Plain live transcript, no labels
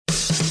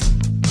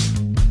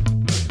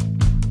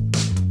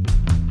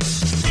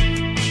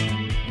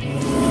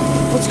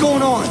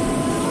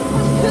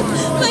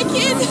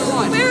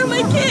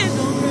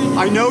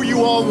I know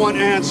you all want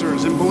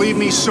answers, and believe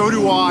me, so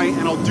do I,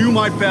 and I'll do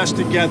my best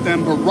to get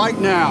them, but right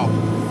now,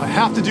 I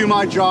have to do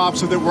my job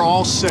so that we're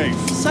all safe.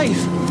 Safe?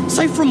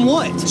 Safe from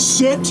what?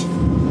 Sit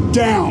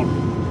down.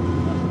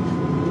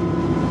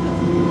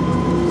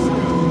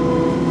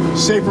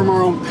 Safe from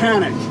our own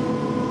panic,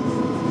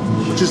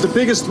 which is the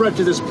biggest threat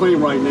to this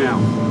plane right now.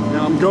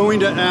 Now, I'm going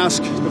to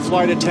ask the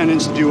flight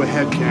attendants to do a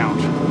head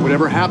count.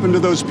 Whatever happened to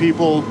those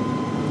people,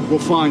 we'll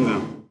find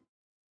them.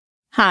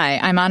 Hi,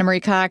 I'm Anna Marie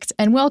Cox,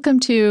 and welcome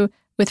to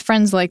With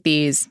Friends Like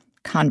These,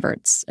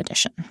 Converts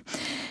Edition.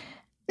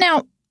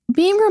 Now,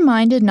 being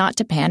reminded not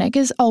to panic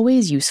is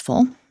always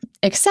useful,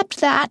 except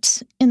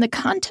that in the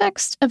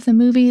context of the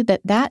movie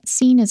that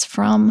scene is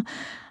from,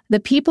 the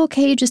people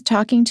Cage is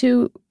talking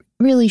to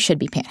really should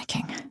be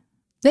panicking.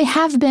 They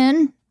have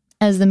been,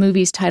 as the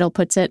movie's title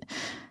puts it,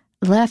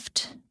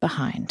 left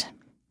behind.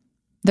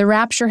 The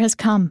rapture has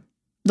come.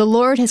 The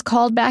Lord has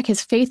called back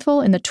his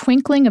faithful in the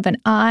twinkling of an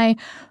eye.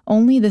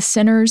 Only the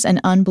sinners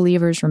and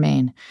unbelievers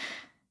remain.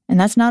 And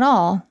that's not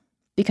all,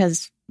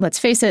 because, let's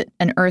face it,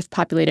 an earth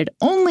populated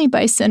only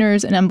by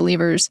sinners and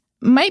unbelievers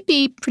might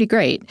be pretty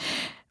great.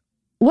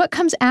 What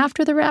comes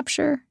after the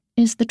rapture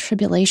is the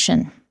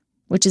tribulation,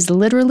 which is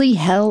literally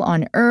hell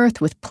on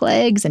earth with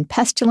plagues and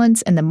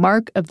pestilence and the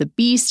mark of the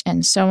beast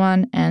and so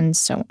on and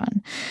so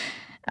on.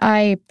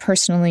 I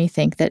personally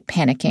think that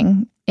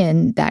panicking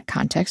in that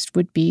context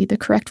would be the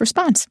correct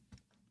response.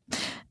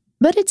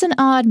 But it's an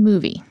odd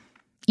movie,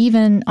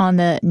 even on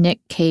the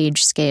Nick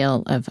Cage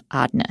scale of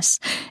oddness.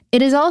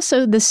 It is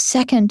also the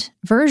second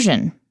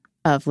version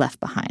of Left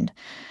Behind.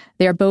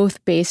 They are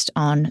both based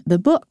on the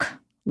book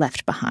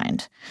Left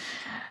Behind.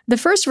 The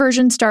first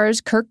version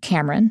stars Kirk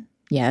Cameron,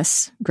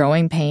 yes,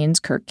 Growing Pains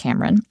Kirk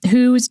Cameron,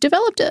 who's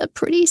developed a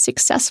pretty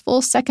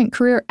successful second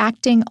career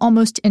acting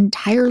almost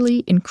entirely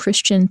in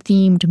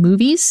Christian-themed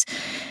movies.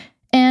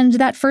 And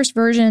that first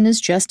version is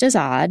just as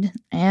odd,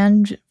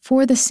 and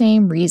for the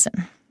same reason.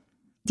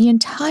 The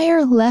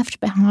entire Left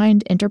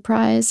Behind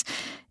enterprise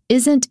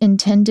isn't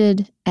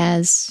intended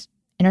as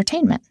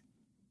entertainment.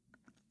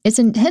 It's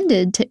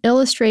intended to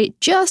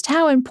illustrate just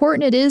how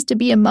important it is to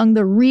be among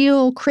the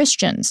real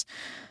Christians,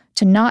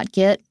 to not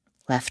get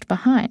left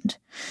behind.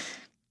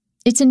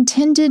 It's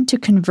intended to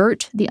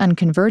convert the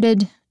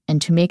unconverted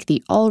and to make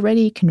the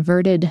already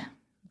converted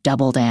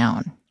double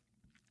down.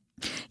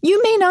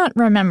 You may not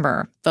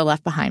remember the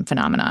Left Behind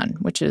phenomenon,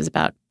 which is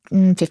about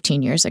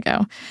 15 years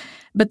ago.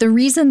 But the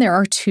reason there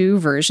are two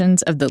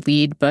versions of the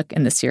lead book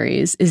in the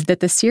series is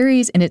that the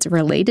series and its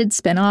related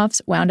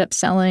spin-offs wound up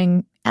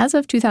selling, as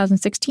of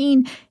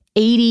 2016,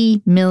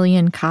 80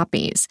 million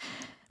copies,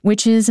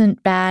 which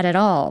isn't bad at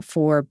all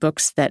for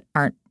books that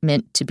aren't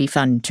meant to be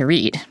fun to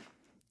read.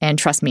 And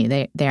trust me,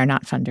 they are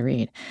not fun to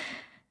read.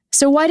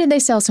 So why did they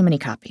sell so many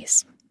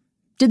copies?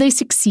 Did they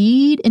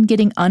succeed in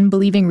getting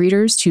unbelieving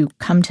readers to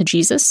come to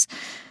Jesus?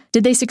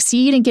 Did they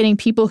succeed in getting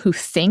people who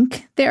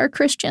think they are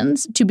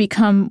Christians to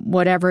become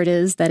whatever it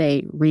is that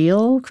a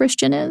real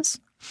Christian is?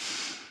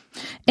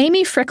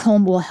 Amy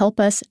Frickholm will help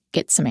us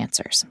get some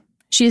answers.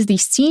 She is the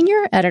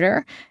senior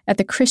editor at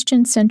the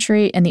Christian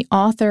Century and the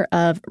author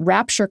of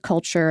Rapture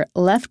Culture,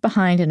 Left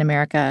Behind in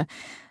America,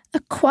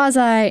 a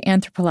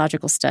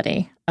quasi-anthropological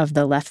study of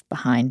the Left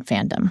Behind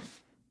fandom.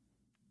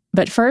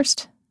 But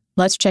first,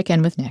 let's check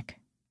in with Nick.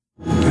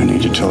 I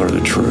need to tell her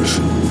the truth.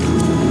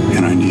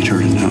 And I need her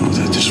to know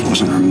that this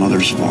wasn't her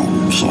mother's fault.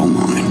 It was all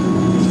mine.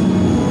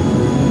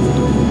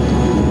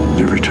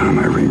 Every time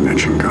I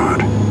re-mention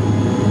God,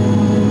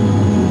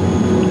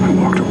 I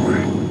walked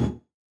away.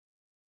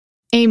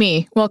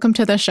 Amy, welcome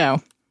to the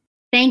show.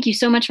 Thank you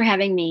so much for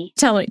having me.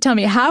 Tell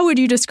me, how would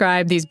you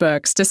describe these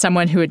books to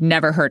someone who had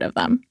never heard of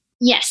them?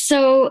 Yes,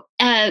 so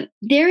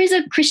there is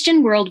a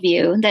Christian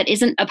worldview that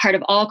isn't a part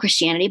of all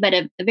Christianity, but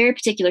a very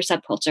particular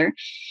subculture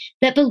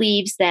that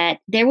believes that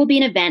there will be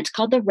an event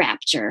called the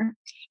rapture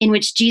in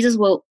which Jesus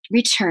will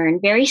return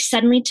very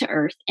suddenly to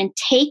earth and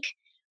take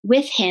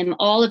with him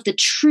all of the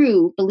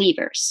true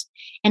believers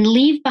and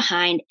leave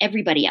behind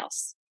everybody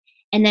else.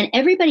 And then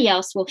everybody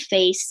else will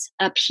face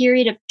a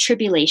period of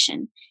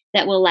tribulation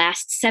that will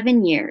last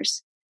 7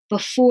 years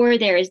before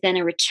there is then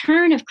a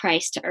return of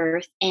Christ to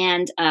earth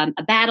and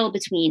a battle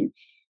between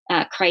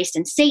Christ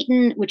and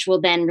Satan, which will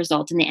then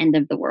result in the end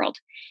of the world.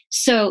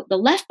 So the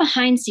Left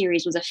Behind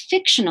series was a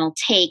fictional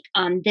take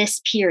on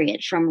this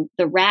period from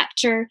the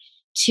rapture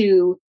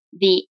to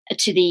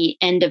the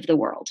end of the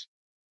world.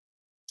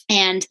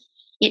 And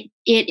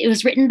it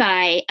was written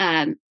by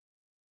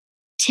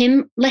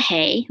Tim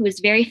LaHaye, who is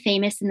very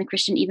famous in the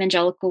Christian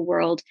evangelical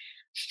world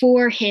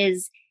for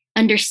his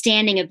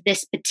understanding of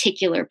this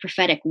particular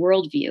prophetic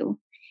worldview.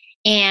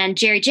 And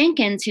Jerry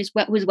Jenkins, who's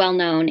well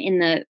known in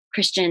the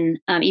Christian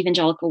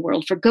evangelical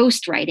world for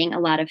ghostwriting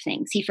a lot of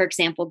things. He, for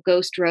example,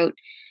 ghost wrote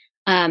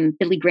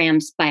Billy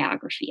Graham's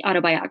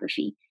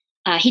autobiography.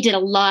 He did a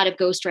lot of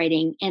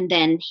ghostwriting, and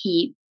then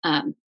he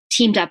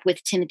teamed up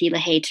with Timothy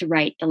LaHaye to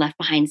write the Left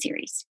Behind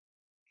series.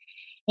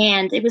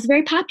 And it was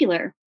very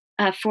popular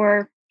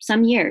for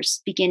some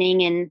years,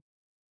 beginning in,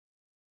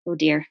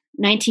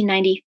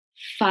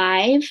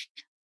 1995.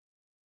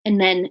 and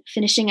then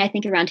finishing, I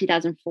think, around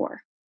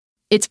 2004.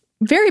 It's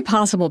very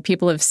possible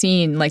people have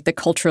seen like the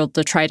cultural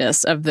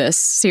detritus of this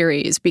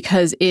series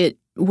because it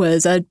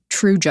was a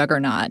true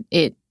juggernaut.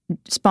 It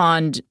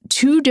spawned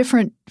 2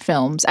 different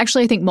films,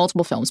 actually I think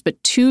multiple films,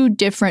 but 2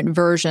 different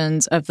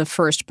versions of the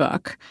first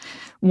book.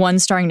 One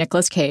starring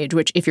Nicolas Cage,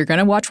 which if you're going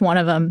to watch one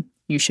of them,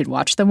 you should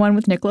watch the one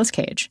with Nicolas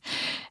Cage.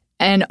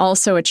 And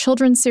also a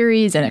children's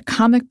series and a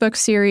comic book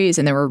series,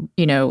 and there were,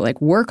 like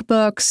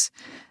workbooks.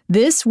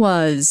 This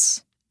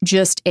was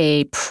just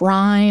a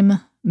prime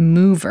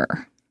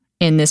mover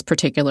in this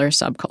particular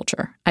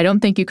subculture. I don't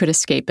think you could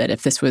escape it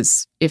if this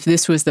was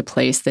the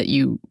place that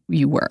you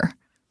were.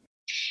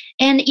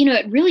 And,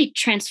 it really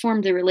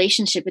transformed the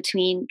relationship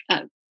between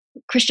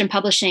Christian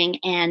publishing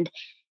and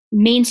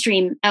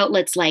mainstream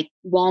outlets like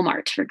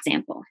Walmart, for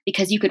example,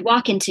 because you could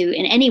walk in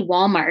any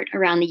Walmart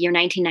around the year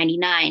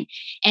 1999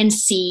 and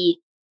see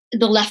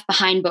the Left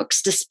Behind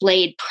books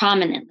displayed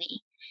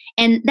prominently.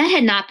 And that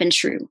had not been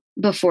true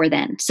before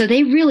then. So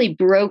they really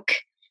broke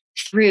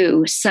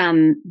through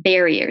some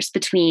barriers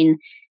between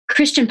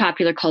Christian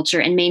popular culture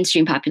and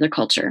mainstream popular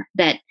culture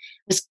that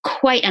was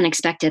quite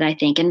unexpected, I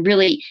think, and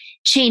really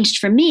changed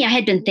for me. I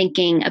had been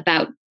thinking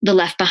about the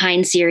Left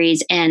Behind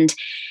series and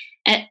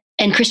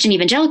Christian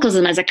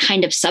evangelicalism as a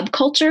kind of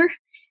subculture.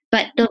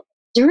 But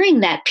during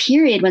that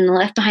period when the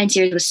Left Behind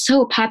series was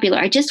so popular,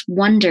 I just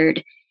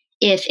wondered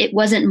if it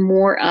wasn't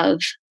more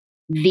of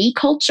the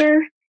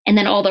culture and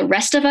then all the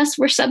rest of us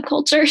were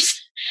subcultures.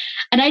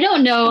 And I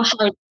don't know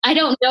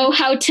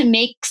how to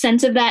make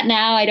sense of that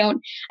now. I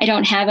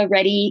don't have a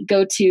ready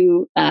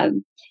go-to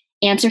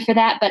answer for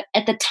that. But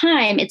at the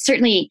time, it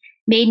certainly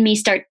made me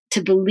start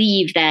to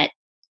believe that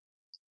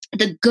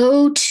the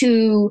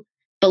go-to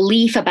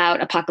belief about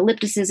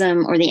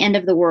apocalypticism or the end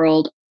of the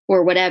world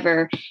or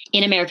whatever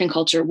in American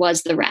culture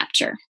was the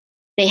rapture.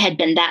 They had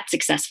been that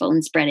successful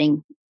in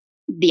spreading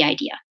the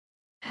idea.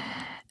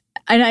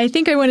 And I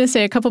think I want to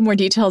say a couple more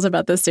details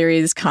about the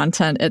series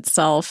content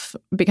itself,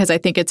 because I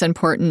think it's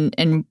important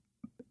in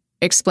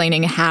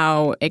explaining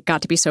how it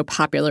got to be so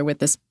popular with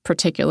this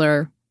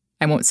particular,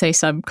 I won't say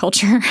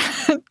subculture,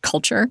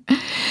 culture,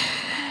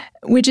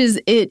 which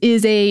is, it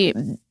is a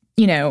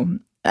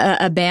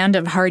band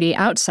of hardy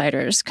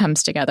outsiders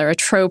comes together, a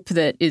trope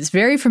that is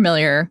very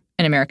familiar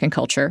in American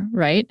culture,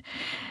 right?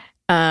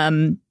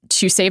 To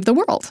save the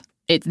world.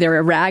 They're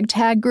a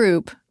ragtag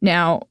group.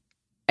 Now,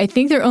 I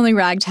think they're only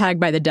ragtag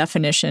by the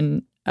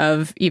definition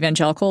of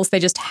evangelicals. They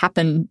just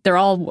happen,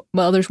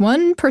 there's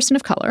one person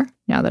of color,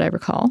 now that I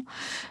recall.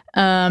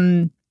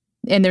 And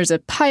there's a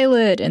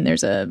pilot and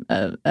there's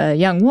a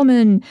young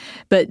woman,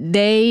 but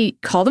they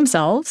call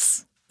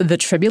themselves the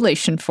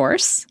Tribulation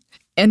Force.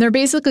 And they're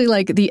basically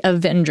like the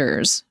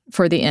Avengers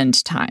for the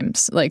end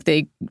times. Like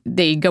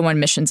they go on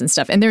missions and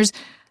stuff. And there is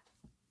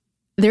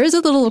a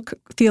little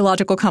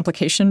theological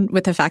complication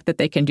with the fact that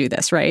they can do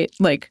this, right?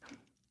 Like,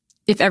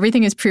 if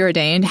everything is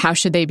preordained, how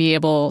should they be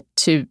able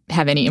to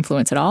have any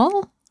influence at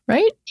all,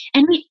 right?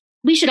 And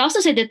we should also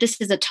say that this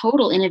is a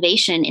total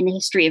innovation in the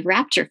history of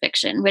rapture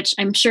fiction, which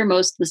I'm sure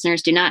most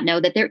listeners do not know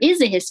that there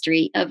is a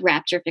history of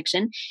rapture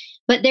fiction,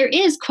 but there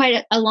is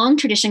quite a long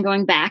tradition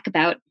going back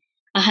about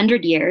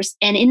 100 years.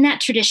 And in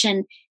that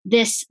tradition,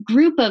 this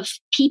group of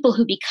people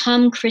who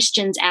become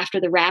Christians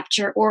after the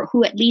rapture, or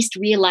who at least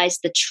realize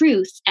the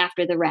truth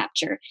after the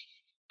rapture,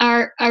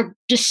 are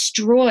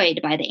destroyed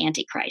by the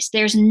Antichrist.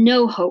 There's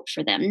no hope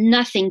for them.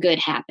 Nothing good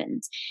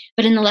happens.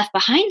 But in the Left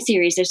Behind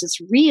series, there's this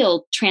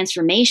real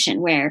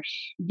transformation where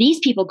these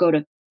people go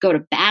to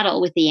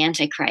battle with the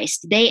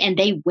Antichrist.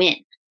 They win.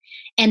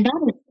 And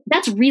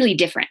that's really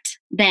different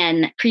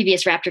than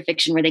previous rapture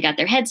fiction where they got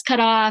their heads cut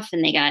off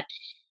and they got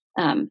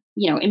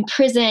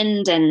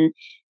imprisoned and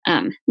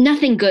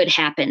nothing good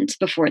happened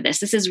before this.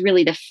 This is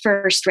really the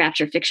first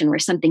rapture fiction where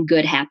something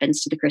good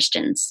happens to the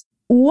Christians.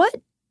 What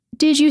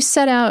did you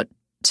set out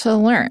to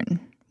learn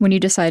when you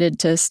decided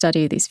to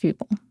study these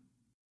people?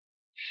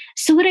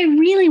 So what I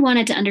really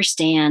wanted to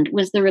understand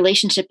was the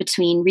relationship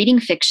between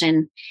reading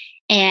fiction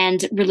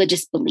and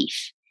religious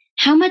belief.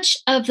 How much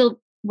of the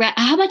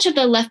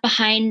Left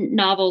Behind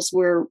novels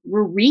were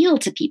real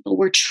to people,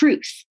 were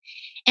truth?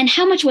 And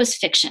how much was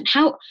fiction?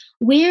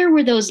 Where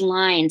were those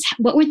lines?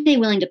 What were they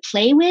willing to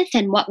play with,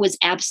 and what was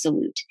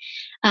absolute?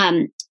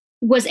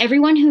 Was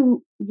everyone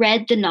who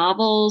read the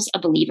novels a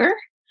believer?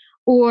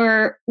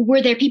 Or were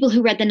there people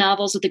who read the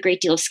novels with a great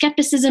deal of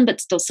skepticism,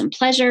 but still some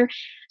pleasure?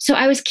 So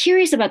I was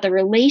curious about the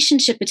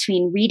relationship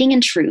between reading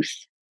and truth.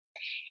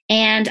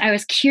 And I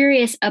was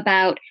curious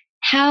about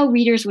how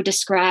readers would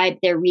describe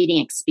their reading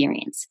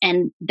experience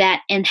and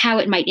how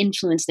it might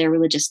influence their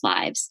religious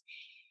lives.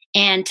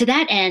 And to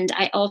that end,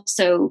 I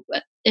also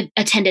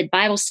attended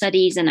Bible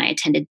studies and I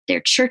attended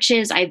their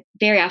churches. I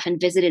very often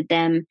visited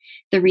them,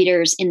 the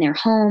readers, in their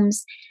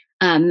homes.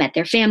 Met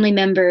their family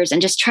members,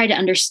 and just try to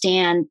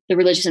understand the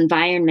religious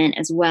environment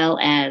as well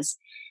as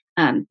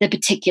the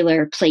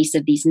particular place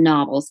of these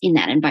novels in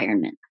that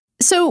environment.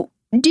 So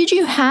did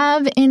you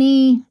have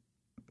any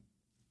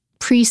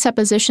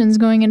presuppositions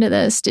going into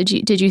this?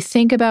 Did you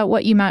think about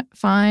what you might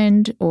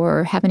find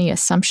or have any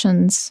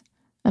assumptions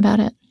about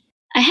it?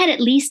 I had at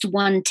least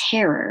one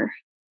terror,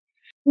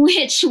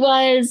 which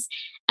was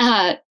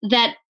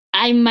that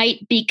I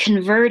might be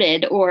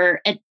converted,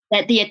 or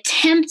that the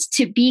attempt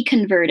to be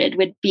converted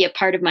would be a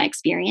part of my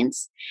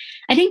experience.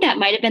 I think that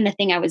might have been the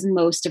thing I was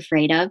most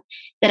afraid of,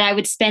 that I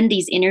would spend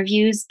these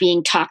interviews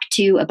being talked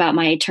to about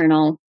my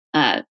eternal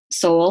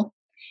soul.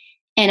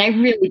 And I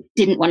really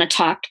didn't want to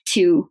talk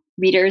to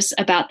readers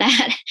about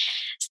that.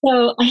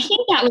 So I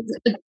think that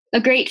was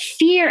a great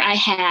fear I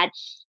had.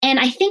 And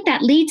I think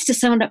that leads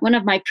to one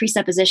of my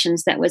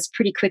presuppositions that was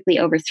pretty quickly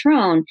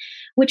overthrown,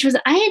 which was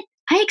I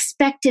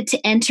expected to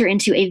enter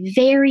into a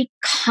very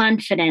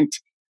confident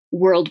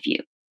worldview.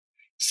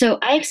 So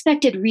I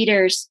expected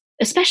readers,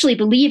 especially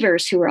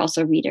believers who were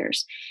also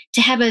readers,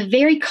 to have a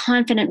very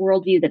confident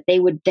worldview that they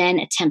would then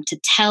attempt to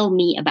tell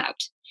me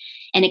about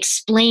and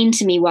explain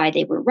to me why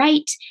they were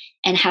right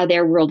and how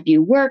their worldview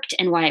worked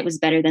and why it was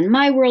better than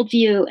my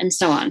worldview and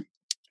so on.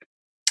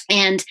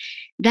 And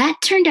that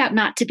turned out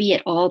not to be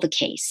at all the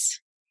case.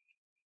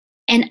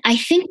 And I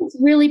think this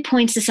really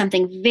points to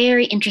something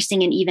very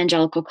interesting in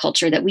evangelical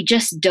culture that we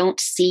just don't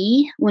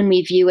see when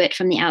we view it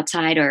from the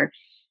outside, or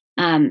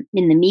in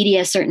the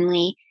media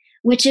certainly,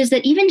 which is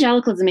that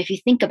evangelicalism, if you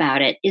think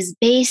about it, is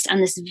based on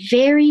this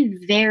very,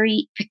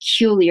 very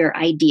peculiar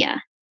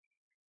idea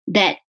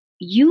that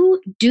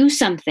you do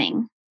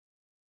something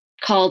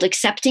called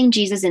accepting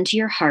Jesus into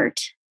your heart,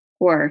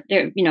 or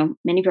there are,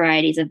 many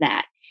varieties of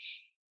that.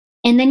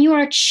 And then you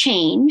are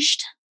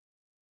changed,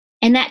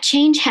 and that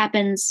change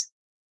happens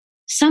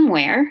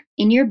somewhere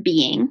in your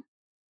being.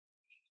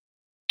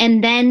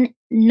 And then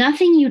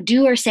nothing you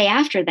do or say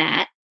after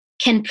that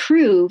can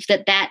prove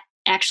that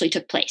actually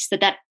took place,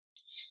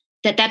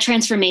 that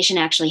transformation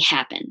actually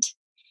happened.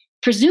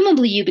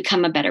 Presumably you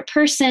become a better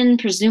person.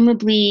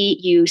 Presumably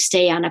you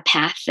stay on a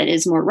path that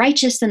is more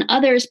righteous than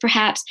others,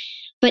 perhaps.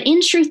 But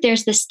in truth,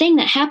 there's this thing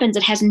that happens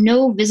that has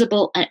no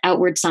visible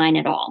outward sign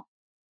at all.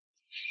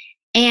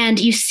 And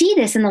you see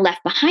this in the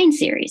Left Behind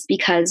series,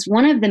 because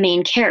one of the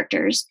main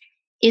characters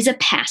is a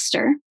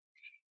pastor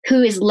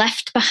who is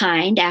left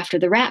behind after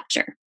the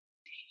rapture.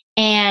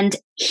 And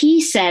he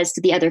says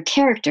to the other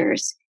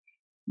characters,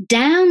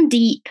 down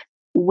deep,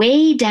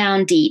 way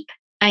down deep,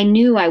 I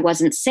knew I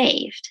wasn't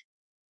saved.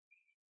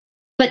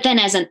 But then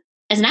as an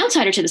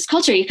outsider to this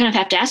culture, you kind of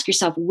have to ask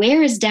yourself,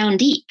 where is down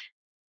deep?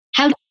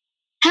 How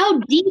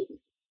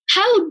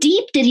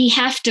deep did he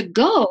have to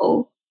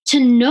go to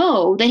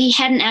know that he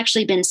hadn't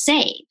actually been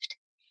saved?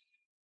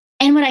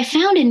 And what I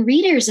found in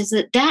readers is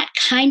that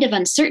kind of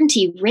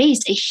uncertainty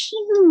raised a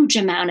huge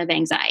amount of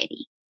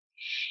anxiety.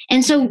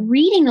 And so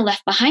reading the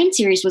Left Behind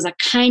series was a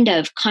kind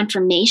of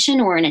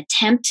confirmation or an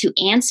attempt to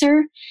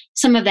answer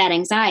some of that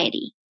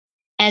anxiety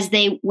as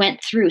they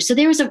went through. So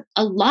there was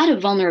a lot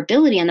of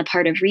vulnerability on the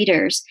part of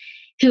readers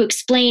who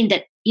explained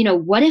that,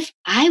 what if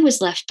I was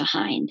left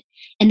behind?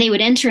 And they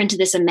would enter into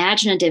this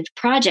imaginative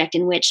project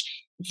in which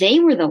they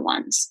were the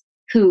ones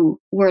who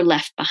were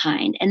left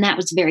behind. And that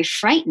was very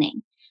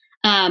frightening.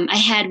 I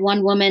had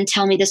one woman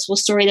tell me this whole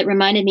story that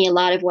reminded me a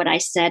lot of what I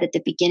said at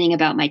the beginning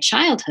about my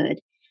childhood,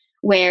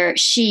 where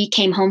she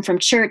came home from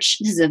church.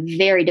 This is a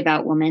very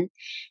devout woman.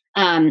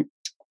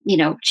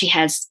 She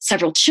has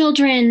several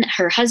children.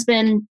 Her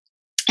husband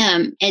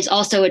is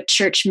also a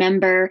church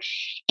member.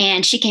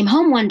 And she came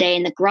home one day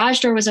and the garage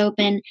door was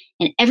open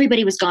and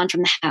everybody was gone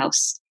from the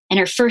house. And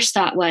her first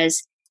thought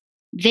was,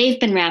 they've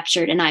been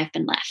raptured and I've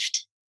been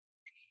left.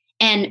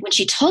 And when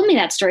she told me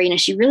that story,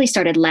 she really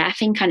started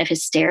laughing kind of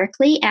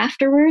hysterically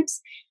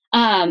afterwards.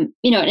 And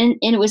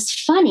it was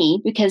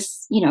funny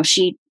because,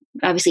 she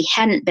obviously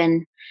hadn't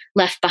been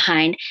left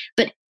behind,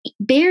 but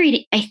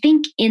buried, I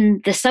think,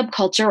 in the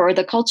subculture or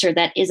the culture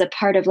that is a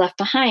part of Left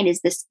Behind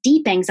is this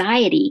deep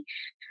anxiety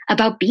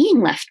about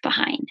being left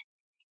behind.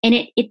 And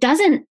it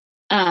doesn't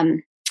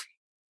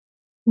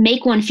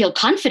make one feel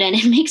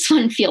confident. It makes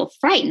one feel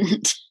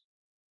frightened.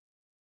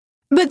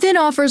 But then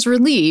offers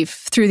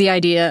relief through the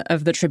idea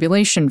of the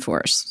tribulation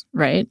force,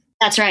 right?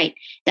 That's right.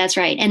 That's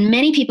right. And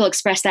many people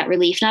express that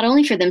relief, not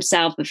only for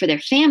themselves, but for their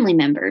family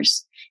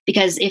members.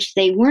 Because if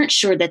they weren't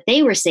sure that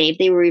they were saved,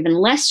 they were even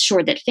less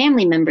sure that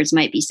family members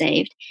might be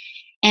saved.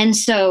 And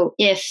so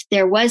if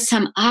there was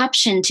some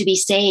option to be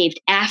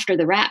saved after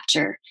the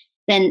rapture,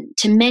 then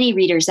to many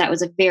readers, that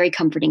was a very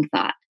comforting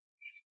thought,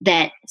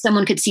 that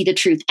someone could see the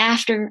truth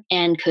after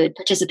and could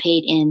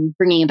participate in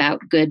bringing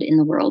about good in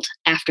the world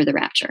after the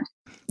rapture.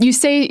 You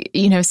say,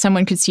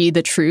 someone could see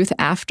the truth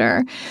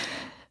after,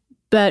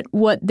 but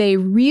what they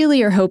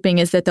really are hoping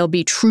is that they'll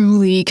be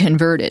truly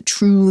converted,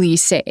 truly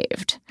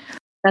saved.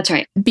 That's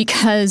right.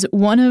 Because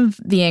one of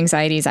the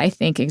anxieties I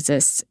think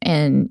exists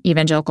in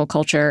evangelical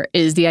culture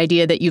is the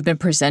idea that you've been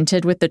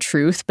presented with the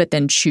truth, but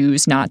then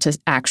choose not to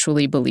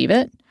actually believe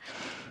it.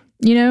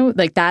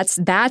 That's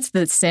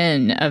the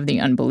sin of the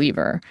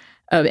unbeliever,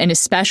 and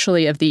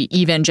especially of the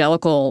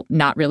evangelical,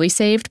 not really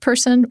saved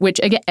person,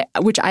 which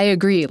I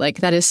agree,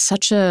 that is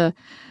such a,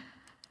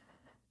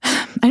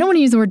 I don't want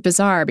to use the word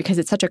bizarre because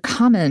it's such a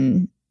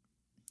common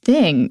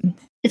thing.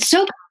 It's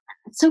so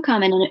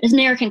common in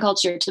American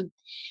culture to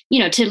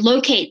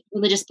locate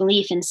religious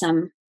belief in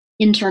some,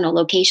 internal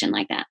location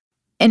like that.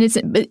 And it's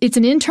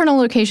an internal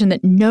location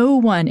that no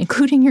one,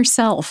 including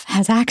yourself,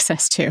 has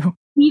access to.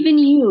 Even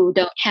you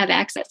don't have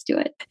access to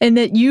it. And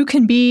that you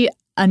can be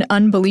an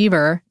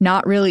unbeliever,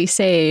 not really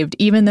saved,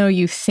 even though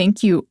you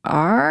think you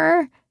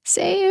are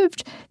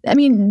saved. I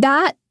mean,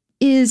 that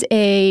is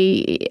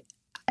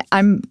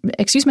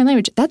excuse my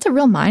language, that's a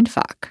real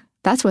mindfuck.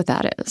 That's what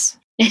that is.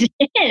 It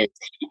is.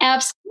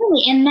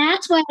 Absolutely. And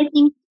that's why I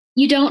think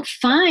you don't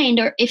find,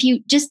 or if you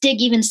just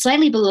dig even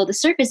slightly below the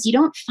surface, you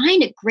don't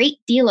find a great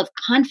deal of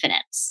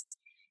confidence,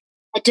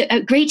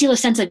 a great deal of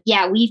sense of,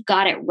 yeah, we've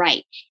got it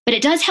right. But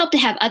it does help to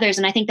have others.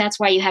 And I think that's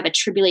why you have a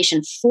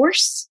tribulation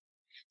force.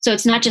 So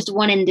it's not just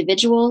one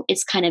individual,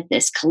 it's kind of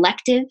this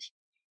collective.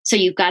 So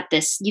you've got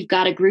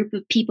a group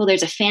of people.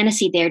 There's a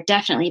fantasy there,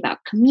 definitely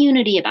about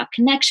community, about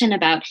connection,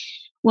 about,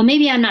 well,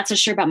 maybe I'm not so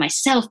sure about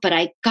myself, but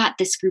I got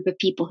this group of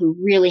people who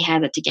really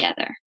have it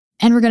together.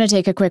 And we're going to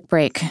take a quick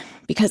break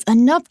because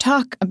enough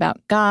talk about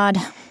God.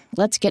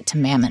 Let's get to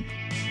Mammon.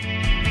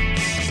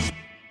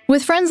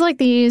 With Friends Like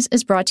These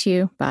is brought to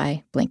you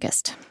by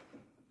Blinkist.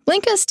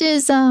 Blinkist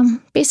is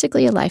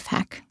basically a life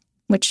hack,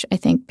 which I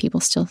think people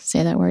still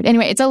say that word.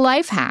 Anyway, it's a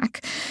life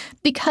hack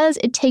because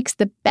it takes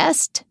the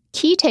best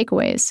key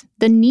takeaways,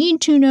 the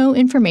need-to-know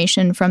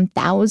information from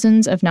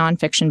thousands of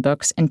nonfiction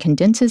books, and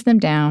condenses them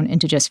down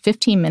into just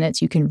 15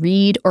 minutes you can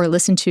read or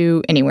listen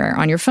to anywhere,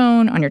 on your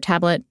phone, on your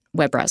tablet,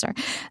 web browser.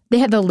 They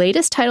have the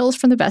latest titles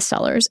from the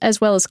bestsellers,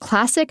 as well as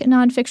classic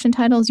nonfiction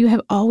titles you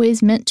have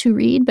always meant to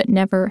read but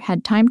never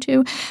had time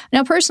to.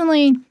 Now,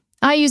 personally,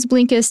 I use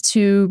Blinkist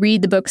to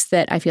read the books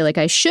that I feel like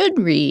I should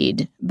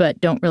read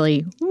but don't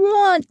really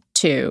want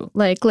to,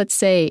 like, let's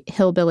say,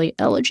 Hillbilly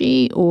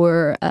Elegy,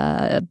 or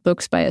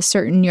books by a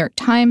certain New York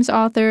Times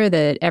author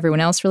that everyone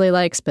else really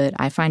likes but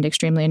I find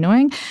extremely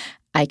annoying.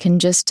 I can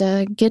just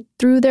get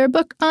through their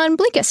book on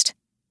Blinkist.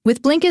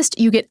 With Blinkist,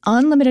 you get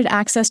unlimited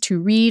access to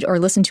read or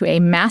listen to a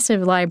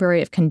massive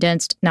library of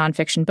condensed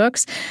nonfiction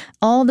books.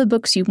 All the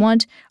books you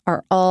want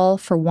are all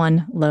for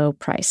one low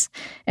price.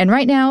 And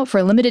right now, for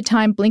a limited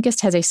time, Blinkist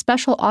has a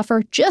special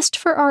offer just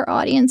for our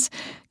audience.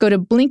 Go to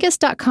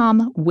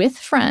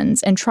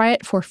Blinkist.com/friends and try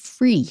it for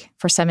free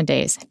for 7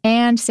 days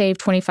and save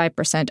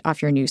 25%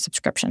 off your new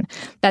subscription.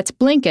 That's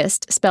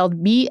Blinkist,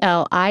 spelled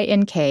Blinkist,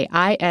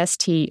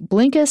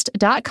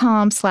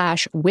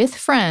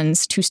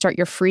 Blinkist.com/friends to start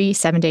your free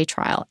 7-day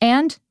trial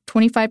and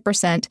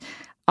 25%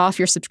 off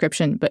your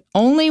subscription, but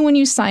only when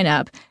you sign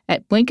up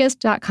at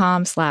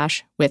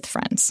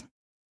Blinkist.com/friends.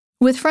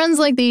 With Friends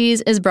Like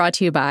These is brought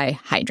to you by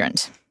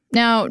Hydrant.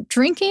 Now,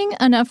 drinking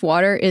enough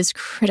water is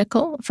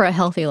critical for a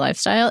healthy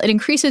lifestyle. It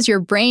increases your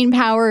brain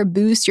power,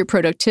 boosts your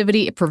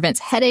productivity, it prevents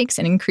headaches,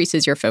 and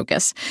increases your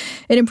focus.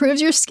 It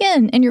improves your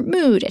skin and your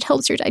mood. It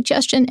helps your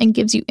digestion and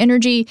gives you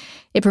energy.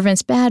 It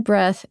prevents bad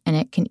breath, and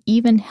it can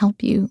even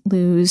help you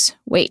lose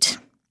weight.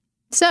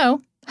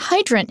 So,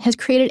 Hydrant has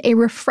created a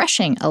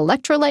refreshing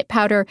electrolyte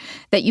powder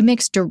that you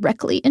mix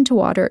directly into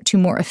water to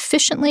more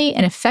efficiently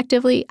and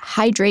effectively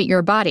hydrate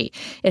your body.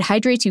 It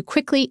hydrates you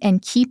quickly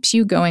and keeps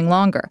you going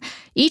longer.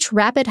 Each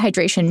rapid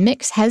hydration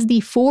mix has the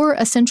 4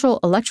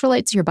 essential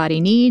electrolytes your body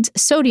needs: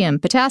 sodium,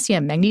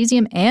 potassium,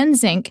 magnesium, and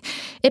zinc.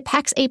 It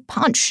packs a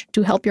punch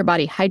to help your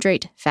body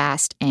hydrate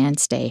fast and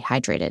stay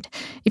hydrated.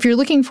 If you're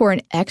looking for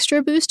an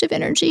extra boost of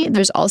energy,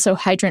 there's also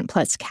Hydrant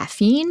Plus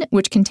Caffeine,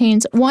 which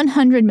contains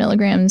 100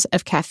 milligrams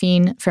of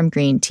caffeine from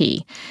green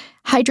tea.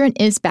 Hydrant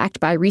is backed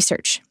by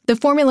research. The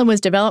formula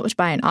was developed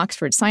by an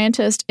Oxford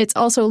scientist. It's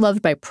also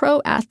loved by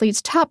pro athletes,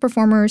 top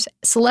performers,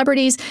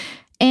 celebrities,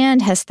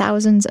 and has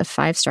thousands of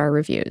 5-star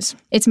reviews.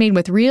 It's made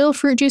with real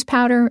fruit juice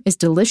powder, is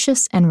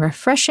delicious and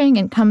refreshing,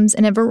 and comes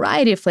in a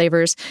variety of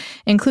flavors,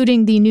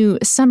 including the new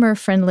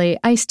summer-friendly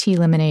iced tea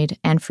lemonade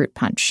and fruit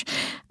punch.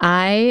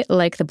 I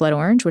like the blood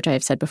orange, which I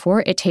have said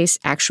before. It tastes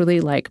actually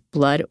like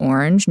blood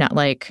orange, not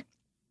like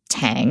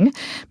tang.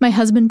 My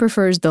husband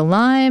prefers the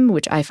lime,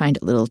 which I find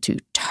a little too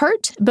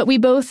tart, but we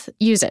both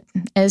use it,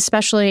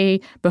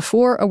 especially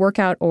before a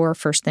workout or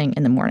first thing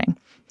in the morning.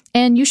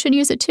 And you should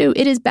use it too.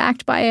 It is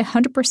backed by a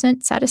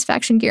 100%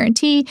 satisfaction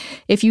guarantee.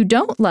 If you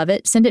don't love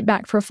it, send it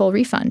back for a full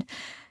refund.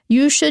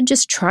 You should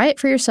just try it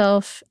for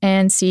yourself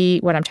and see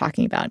what I'm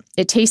talking about.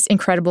 It tastes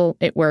incredible.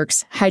 It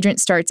works. Hydrant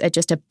starts at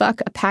just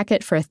 $1 a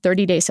packet for a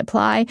 30-day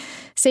supply.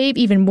 Save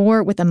even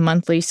more with a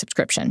monthly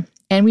subscription.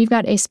 And we've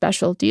got a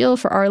special deal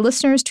for our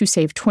listeners to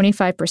save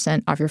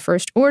 25% off your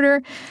first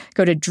order.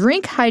 Go to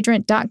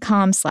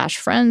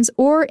drinkhydrant.com/friends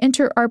or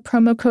enter our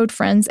promo code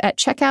FRIENDS at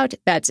checkout.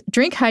 That's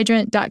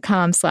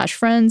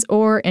drinkhydrant.com/friends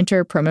or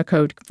enter promo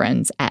code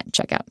FRIENDS at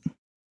checkout.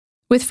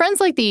 With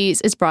Friends Like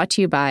These is brought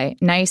to you by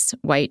Nice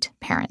White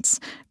Parents.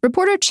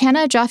 Reporter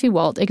Channa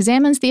Joffe-Walt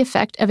examines the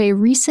effect of a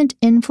recent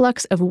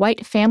influx of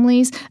white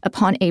families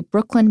upon a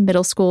Brooklyn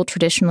middle school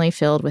traditionally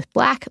filled with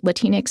Black,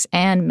 Latinx,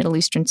 and Middle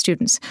Eastern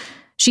students.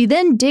 She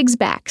then digs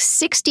back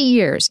 60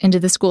 years into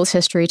the school's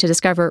history to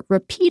discover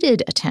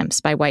repeated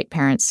attempts by white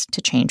parents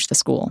to change the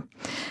school.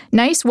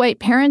 Nice White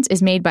Parents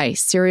is made by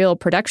Serial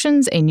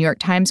Productions, a New York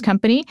Times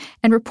company,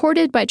 and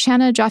reported by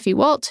Channa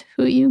Joffe-Walt,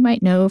 who you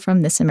might know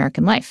from This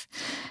American Life.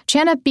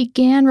 Channa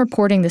began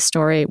reporting this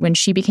story when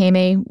she became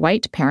a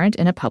white parent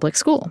in a public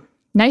school.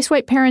 Nice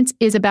White Parents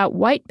is about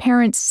white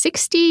parents'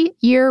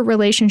 60-year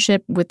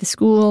relationship with the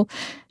school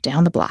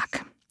down the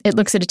block. It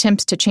looks at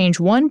attempts to change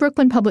one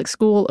Brooklyn public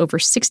school over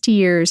 60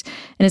 years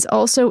and is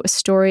also a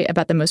story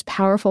about the most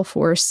powerful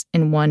force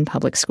in one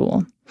public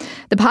school.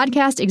 The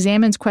podcast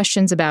examines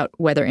questions about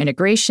whether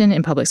integration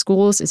in public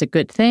schools is a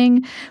good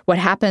thing, what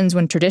happens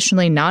when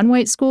traditionally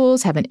non-white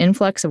schools have an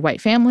influx of white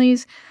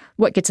families,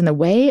 what gets in the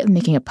way of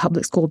making a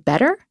public school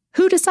better,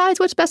 who decides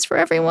what's best for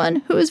everyone,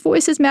 whose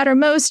voices matter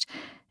most,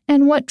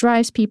 and what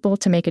drives people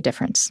to make a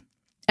difference.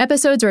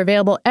 Episodes are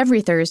available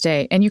every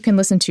Thursday, and you can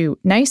listen to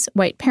Nice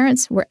White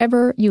Parents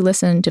wherever you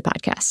listen to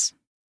podcasts.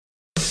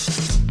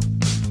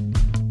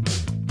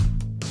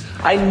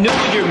 I knew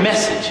your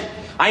message.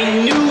 I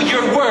knew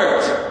your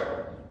words.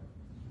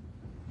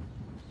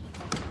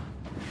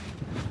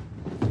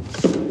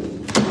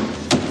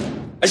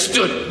 I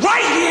stood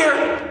right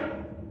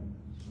here.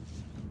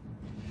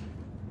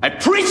 I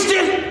preached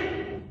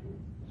it.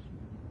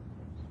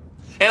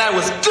 And I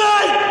was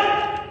good.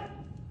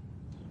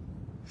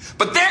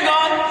 But they're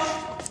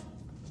gone.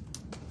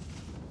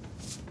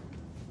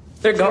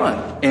 They're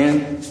gone.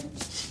 And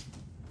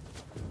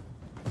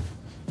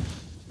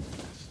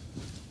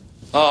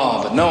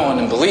but knowing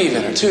and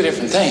believing are two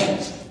different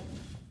things.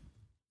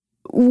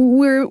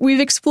 We've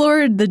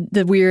explored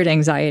the weird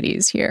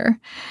anxieties here.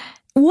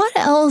 What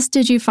else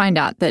did you find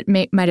out that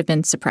might have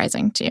been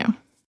surprising to you?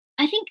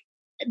 I think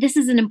this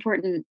is an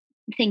important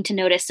thing to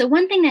notice. So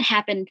one thing that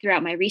happened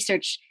throughout my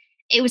research,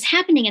 it was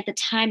happening at the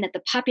time that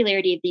the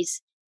popularity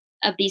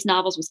of these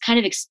novels was kind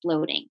of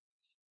exploding,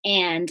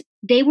 and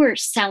they were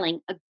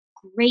selling a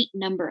great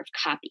number of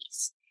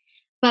copies.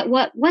 But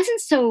what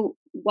wasn't so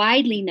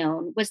widely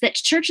known was that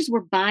churches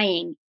were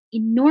buying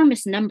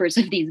enormous numbers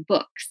of these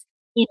books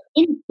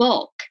in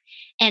bulk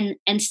and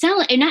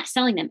not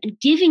selling them and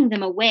giving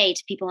them away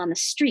to people on the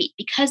street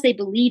because they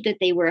believed that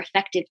they were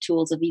effective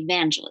tools of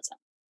evangelism.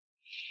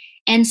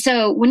 And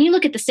so when you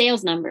look at the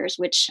sales numbers,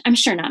 which I'm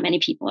sure not many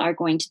people are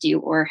going to do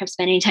or have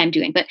spent any time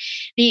doing, but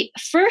the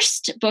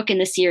first book in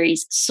the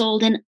series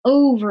sold an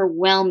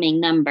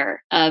overwhelming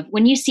number of,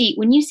 when you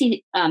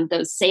see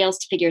those sales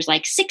figures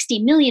like 60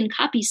 million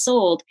copies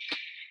sold,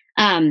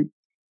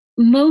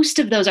 most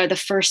of those are the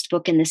first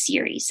book in the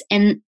series.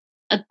 And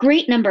a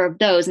great number of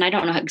those, and I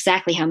don't know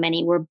exactly how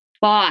many, were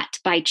bought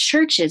by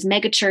churches,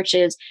 mega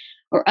churches,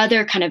 or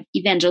other kind of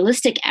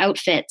evangelistic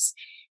outfits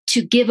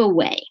to give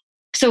away.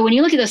 So when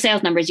you look at those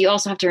sales numbers, you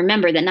also have to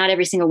remember that not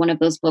every single one of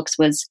those books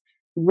was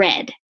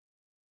read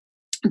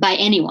by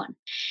anyone,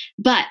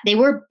 but they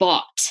were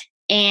bought.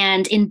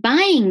 And in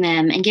buying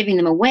them and giving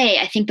them away,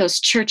 I think those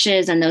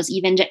churches and those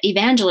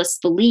evangelists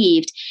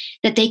believed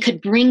that they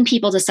could bring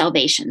people to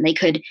salvation. They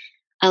could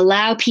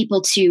allow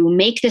people to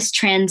make this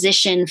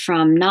transition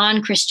from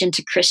non-Christian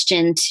to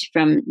Christian,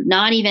 from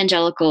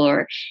non-evangelical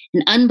or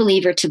an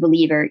unbeliever to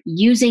believer,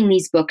 using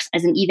these books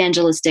as an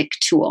evangelistic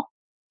tool.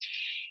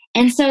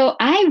 And so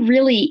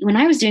when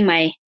I was doing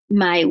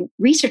my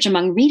research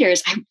among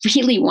readers, I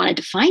really wanted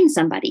to find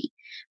somebody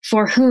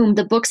for whom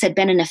the books had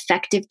been an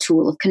effective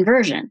tool of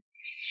conversion,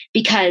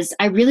 because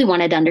I really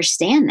wanted to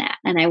understand that.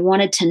 And I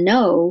wanted to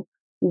know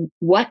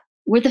what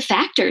were the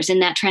factors in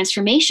that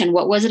transformation.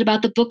 What was it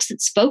about the books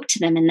that spoke to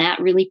them in that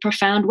really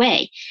profound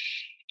way?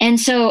 And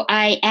so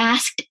I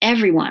asked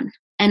everyone,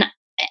 and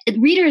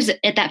readers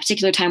at that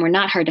particular time were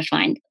not hard to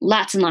find.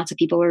 Lots and lots of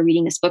people were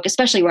reading this book,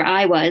 especially where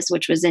I was,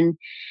 which was in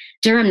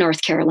Durham,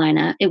 North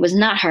Carolina. It was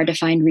not hard to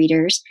find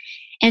readers.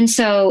 And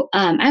so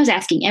I was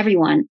asking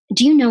everyone,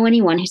 do you know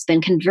anyone who's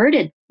been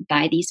converted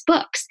by these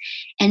books?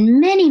 And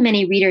many,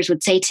 many readers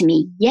would say to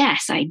me,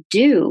 yes, I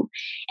do.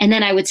 And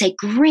then I would say,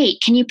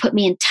 great, can you put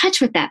me in touch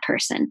with that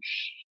person?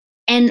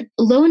 And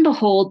lo and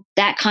behold,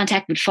 that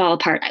contact would fall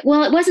apart.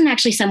 Well, it wasn't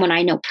actually someone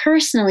I know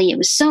personally. It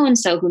was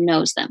so-and-so who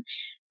knows them.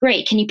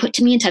 Great, can you put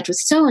me in touch with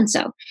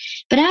so-and-so?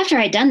 But after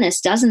I'd done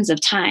this dozens of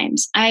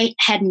times, I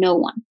had no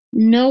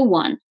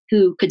one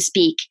who could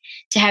speak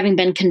to having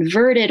been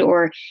converted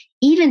or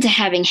even to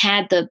having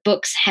had the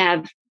books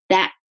have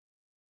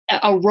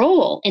a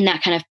role in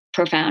that kind of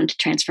profound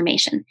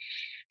transformation.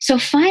 So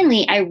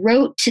finally, I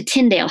wrote to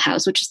Tyndale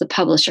House, which is the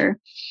publisher,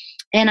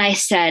 and I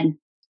said,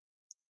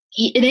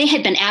 they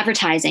had been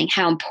advertising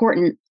how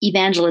important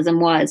evangelism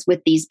was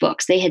with these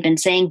books. They had been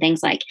saying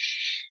things like,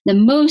 the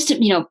most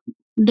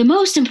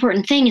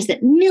important thing is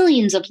that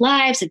millions of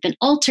lives have been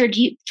altered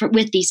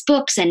with these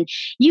books, and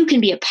you can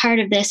be a part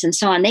of this, and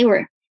so on. They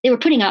were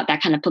putting out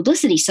that kind of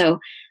publicity. So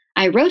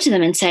I wrote to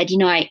them and said,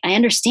 I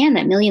understand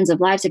that millions of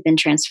lives have been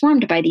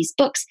transformed by these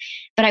books,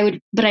 but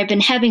I've been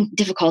having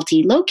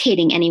difficulty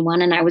locating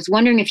anyone, and I was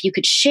wondering if you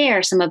could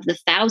share some of the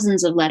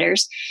thousands of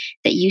letters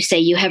that you say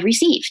you have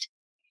received.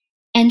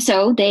 And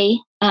so they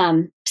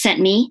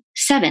sent me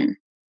 7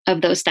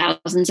 of those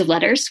thousands of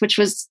letters, which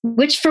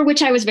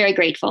I was very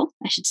grateful,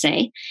 I should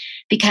say,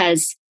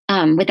 because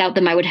without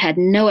them, I would have had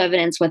no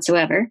evidence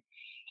whatsoever.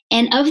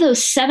 And of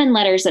those 7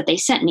 letters that they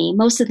sent me,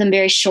 most of them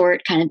very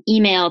short, kind of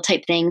email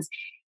type things,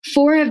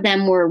 4 of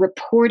them were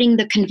reporting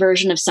the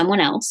conversion of someone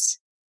else.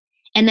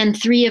 And then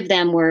 3 of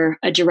them were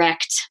a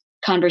direct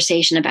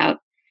conversation about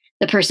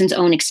the person's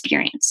own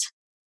experience.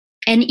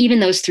 And even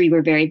those 3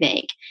 were very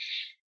vague.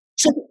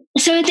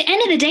 So at the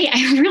end of the day,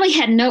 I really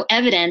had no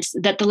evidence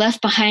that the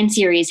Left Behind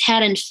series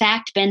had in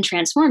fact been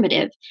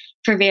transformative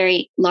for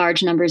very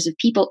large numbers of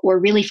people, or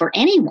really for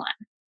anyone.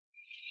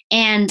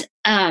 And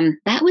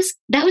that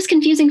was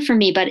confusing for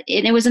me, but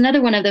it was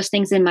another one of those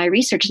things in my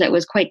research that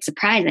was quite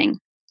surprising,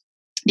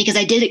 because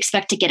I did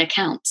expect to get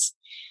accounts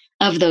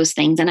of those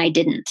things, and I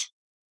didn't.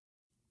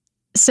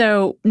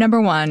 So, number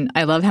one,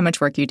 I love how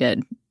much work you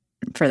did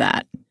for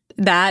that.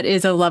 That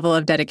is a level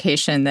of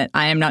dedication that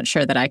I am not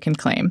sure that I can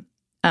claim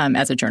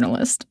as a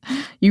journalist.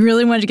 You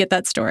really wanted to get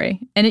that story.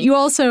 And you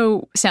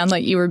also sound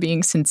like you were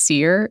being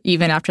sincere,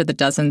 even after the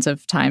dozens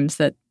of times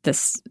that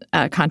this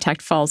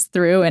contact falls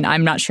through. And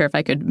I'm not sure if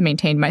I could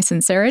maintain my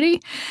sincerity.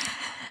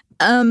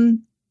 But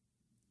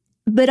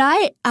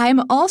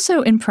I'm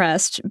also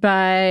impressed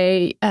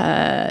by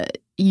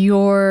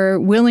your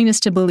willingness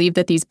to believe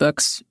that these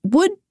books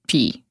would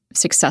be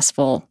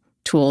successful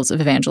tools of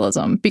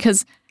evangelism.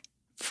 Because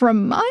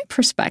from my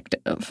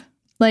perspective,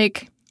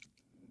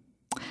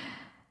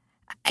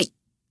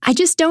 I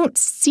just don't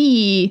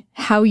see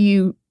how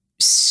you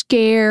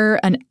scare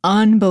an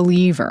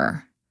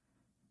unbeliever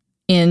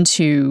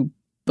into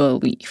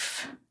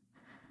belief.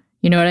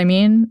 You know what I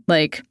mean?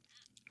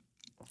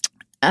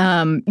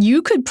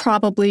 You could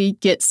probably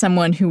get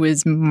someone who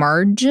is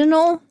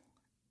marginal,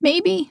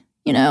 maybe,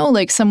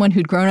 someone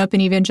who'd grown up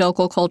in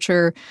evangelical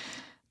culture,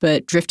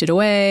 but drifted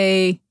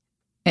away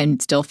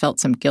and still felt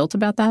some guilt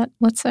about that,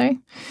 let's say.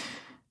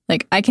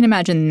 I can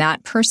imagine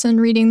that person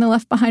reading the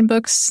Left Behind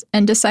books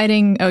and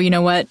deciding, oh, you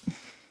know what?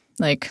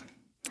 I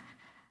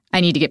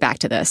need to get back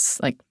to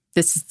this.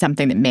 This is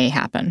something that may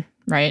happen,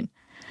 right?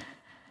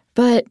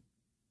 But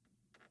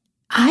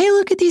I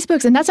look at these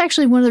books, and that's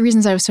actually one of the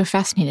reasons I was so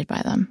fascinated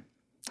by them,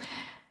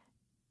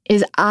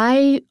 is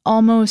I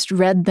almost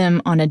read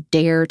them on a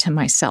dare to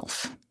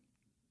myself.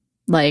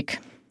 All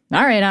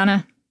right,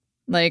 Anna,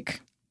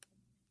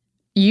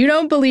 you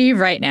don't believe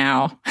right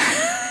now.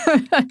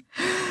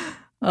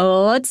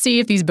 Let's see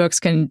if these books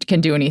can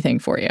do anything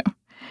for you.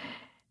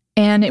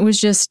 And it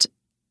was just,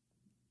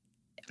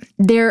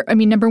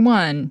 number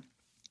one,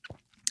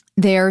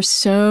 they're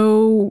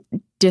so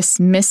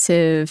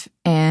dismissive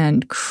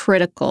and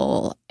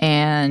critical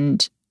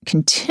and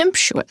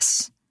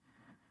contemptuous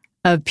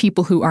of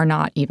people who are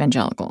not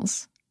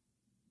evangelicals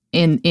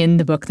in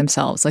the book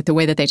themselves, the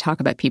way that they talk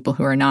about people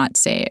who are not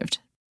saved.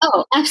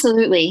 Oh,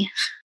 absolutely.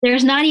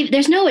 There's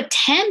no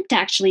attempt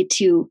actually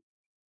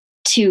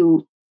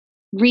to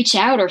reach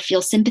out or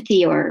feel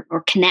sympathy or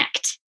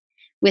connect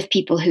with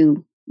people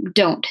who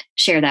don't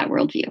share that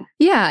worldview.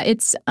 Yeah,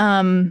 it's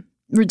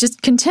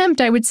just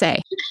contempt, I would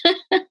say.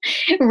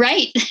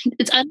 Right.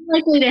 It's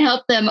unlikely to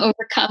help them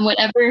overcome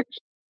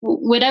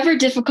whatever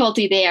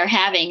difficulty they are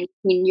having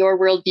between your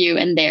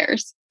worldview and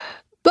theirs.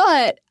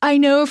 But I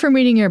know from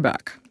reading your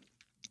book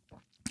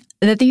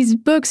that these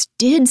books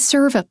did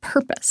serve a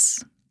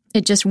purpose.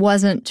 It just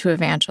wasn't to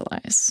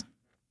evangelize,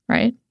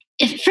 right?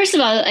 First of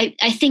all,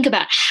 I think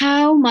about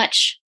how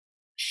much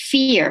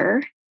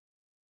fear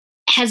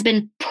has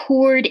been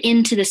poured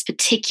into this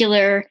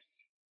particular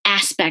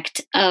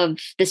aspect of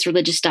this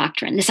religious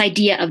doctrine, this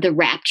idea of the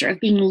rapture, of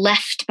being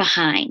left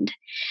behind,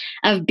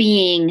 of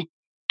being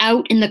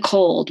out in the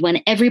cold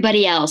when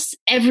everybody else,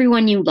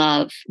 everyone you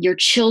love, your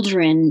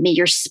children,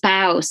 your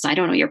spouse, I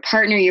don't know, your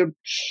partner,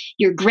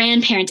 your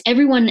grandparents,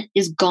 everyone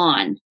is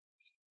gone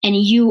and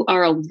you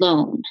are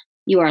alone.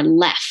 You are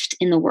left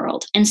in the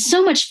world. And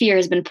so much fear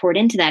has been poured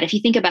into that. If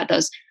you think about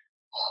those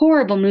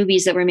horrible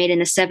movies that were made in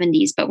the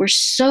 70s, but were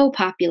so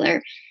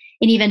popular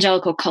in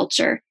evangelical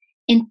culture,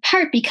 in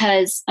part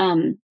because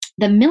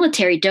the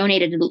military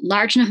donated a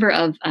large number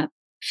of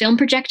film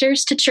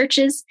projectors to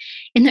churches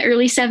in the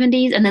early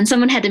 70s. And then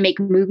someone had to make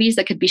movies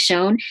that could be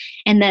shown.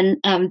 And then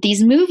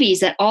these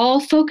movies that all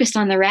focused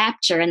on the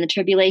rapture and the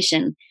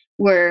tribulation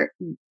were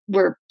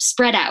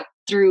spread out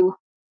through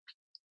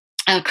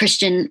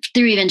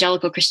through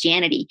evangelical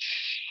Christianity.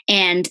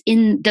 And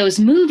in those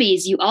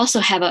movies, you also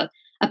have a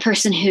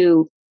person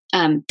who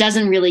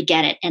doesn't really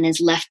get it and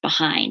is left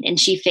behind, and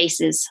she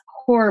faces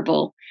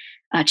horrible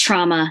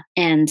trauma.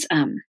 And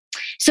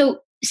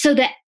so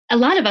that a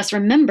lot of us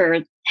remember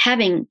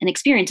having an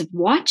experience of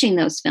watching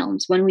those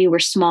films when we were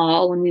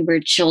small, when we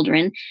were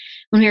children,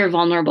 when we were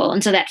vulnerable.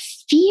 And so that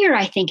fear,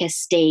 I think, has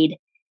stayed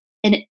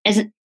as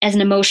an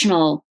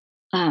emotional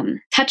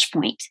touch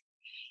point.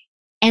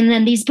 And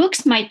then these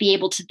books might be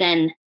able to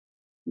then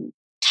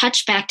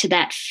touch back to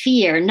that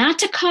fear, not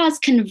to cause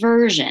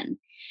conversion,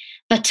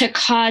 but to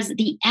cause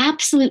the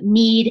absolute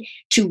need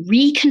to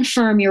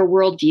reconfirm your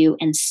worldview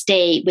and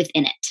stay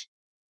within it.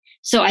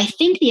 So I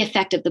think the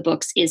effect of the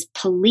books is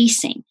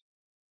policing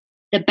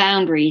the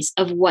boundaries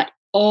of what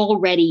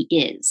already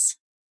is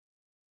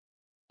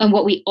and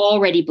what we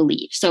already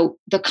believe. So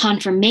the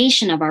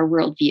confirmation of our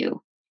worldview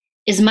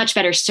is much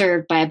better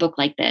served by a book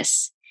like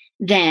this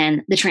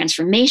than the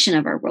transformation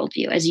of our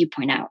worldview, as you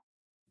point out.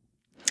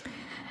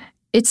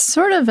 It's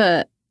sort of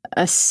a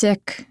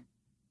sick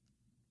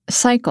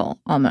cycle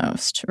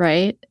almost,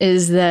 right?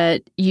 Is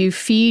that you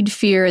feed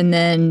fear and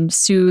then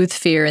soothe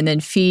fear and then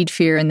feed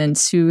fear and then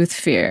soothe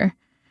fear.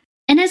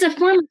 And as a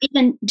former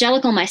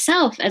evangelical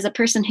myself, as a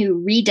person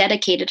who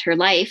rededicated her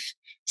life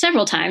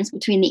several times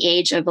between the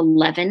age of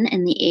 11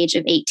 and the age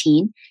of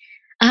 18,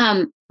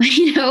 I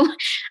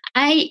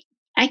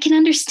can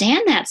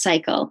understand that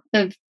cycle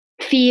of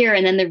fear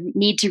and then the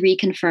need to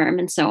reconfirm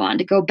and so on,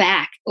 to go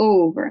back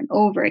over and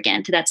over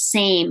again to that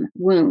same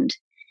wound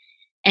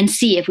and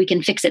see if we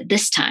can fix it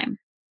this time.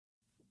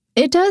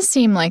 It does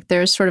seem like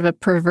there's sort of a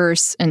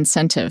perverse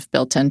incentive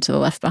built into the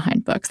Left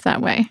Behind books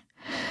that way.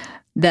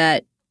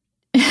 That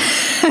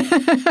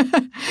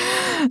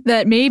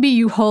that maybe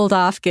you hold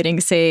off getting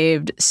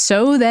saved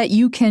so that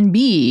you can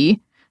be,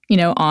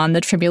 on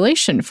the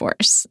tribulation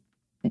force.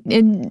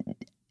 And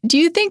do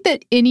you think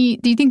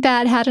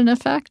that had an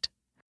effect?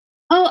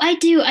 Oh, I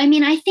do. I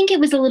mean, I think it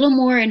was a little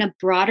more in a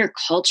broader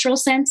cultural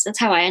sense. That's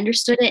how I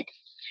understood it,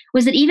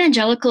 was that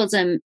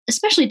evangelicalism,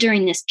 especially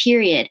during this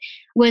period,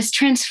 was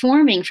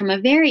transforming from a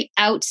very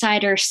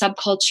outsider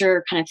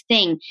subculture kind of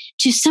thing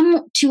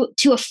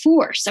to a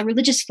force, a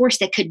religious force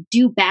that could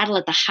do battle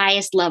at the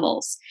highest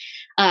levels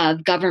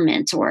of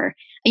government, or,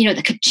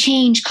 that could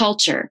change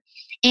culture.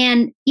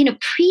 And,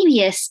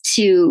 previous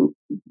to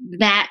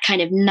that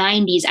kind of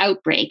 90s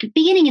outbreak,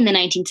 beginning in the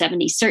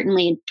 1970s,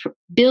 certainly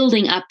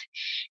building up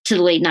to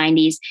the late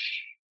 90s,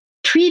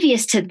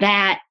 previous to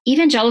that,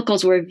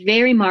 evangelicals were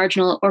very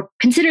marginal, or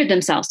considered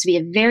themselves to be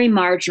a very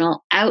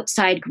marginal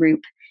outside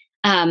group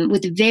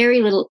with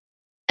very little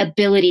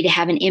ability to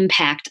have an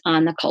impact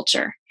on the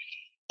culture.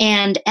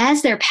 And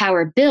as their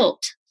power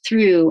built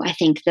through, I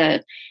think,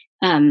 the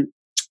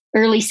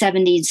early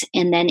 70s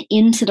and then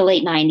into the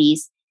late 90s,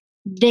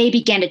 they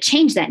began to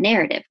change that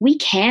narrative. We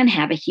can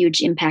have a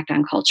huge impact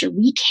on culture.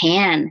 We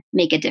can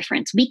make a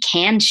difference. We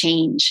can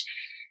change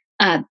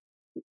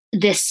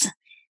this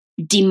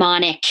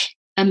demonic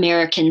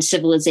American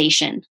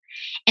civilization.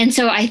 And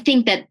so I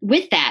think that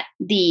with that,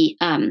 the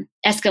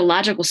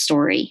eschatological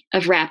story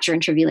of rapture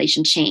and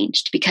tribulation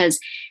changed, because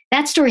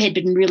that story had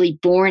been really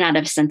born out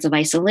of a sense of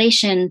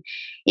isolation.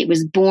 It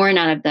was born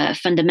out of the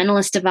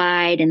fundamentalist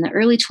divide in the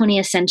early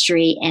 20th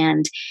century,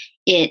 and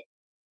it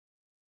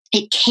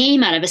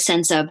came out of a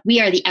sense of,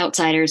 we are the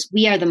outsiders,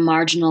 we are the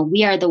marginal,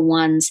 we are the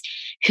ones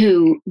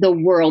who the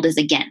world is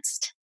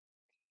against.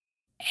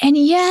 And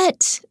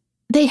yet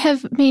they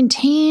have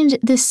maintained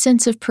this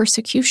sense of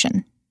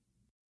persecution.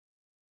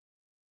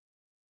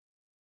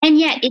 And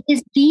yet it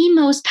is the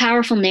most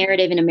powerful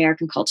narrative in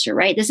American culture,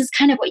 right? This is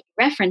kind of what you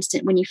referenced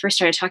when you first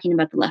started talking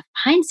about the Left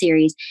Behind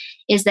series,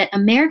 is that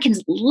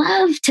Americans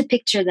love to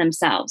picture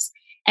themselves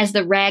as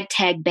the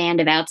ragtag band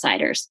of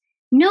outsiders.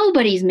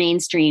 Nobody's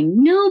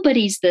mainstream.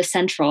 Nobody's the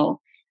central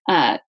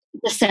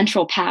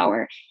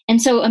power. And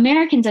so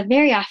Americans have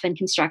very often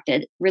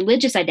constructed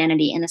religious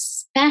identity, and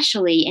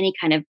especially any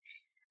kind of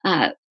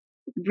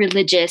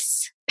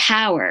religious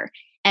power,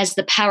 as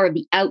the power of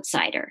the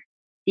outsider,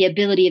 the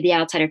ability of the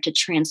outsider to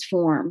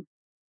transform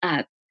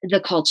the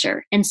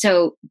culture. And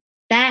so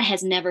that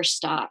has never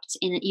stopped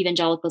in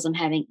evangelicalism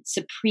having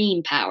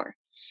supreme power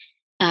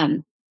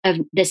of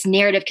this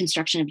narrative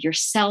construction of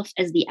yourself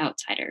as the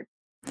outsider.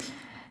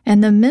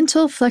 And the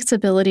mental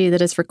flexibility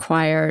that is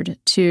required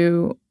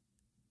to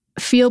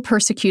feel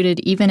persecuted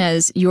even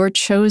as your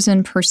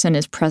chosen person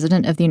is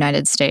president of the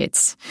United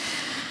States.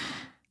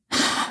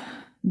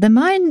 The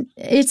mind,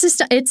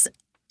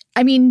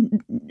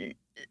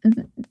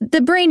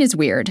 the brain is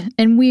weird,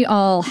 and we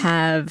all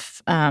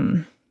have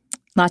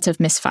lots of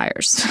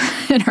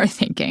misfires in our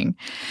thinking,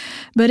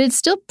 but it's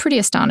still pretty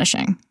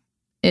astonishing.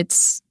 It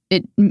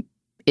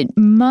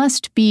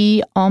must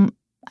be,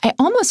 I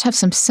almost have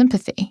some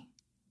sympathy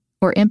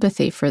or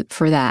empathy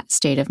for that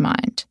state of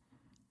mind.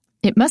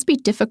 It must be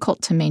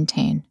difficult to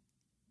maintain.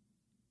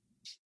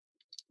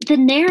 The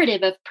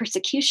narrative of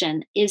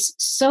persecution is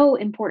so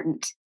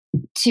important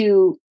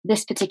to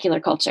this particular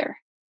culture.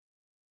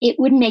 It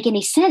wouldn't make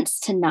any sense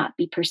to not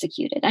be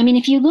persecuted. I mean,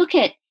 if you look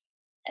at,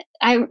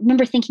 I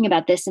remember thinking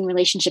about this in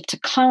relationship to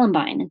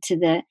Columbine and to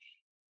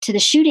the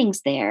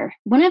shootings there.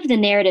 One of the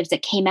narratives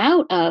that came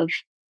out of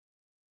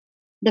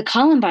the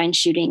Columbine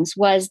shootings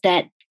was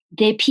that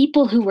the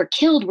people who were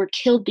killed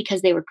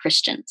because they were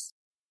Christians.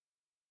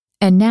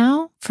 And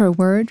now for a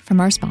word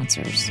from our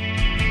sponsors.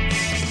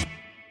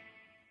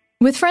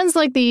 With Friends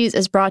Like These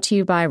is brought to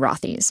you by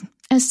Rothy's.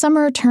 As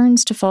summer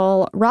turns to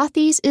fall,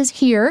 Rothy's is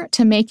here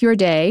to make your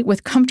day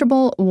with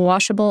comfortable,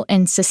 washable,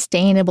 and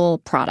sustainable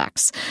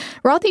products.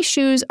 Rothy's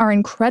shoes are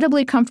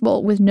incredibly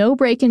comfortable with no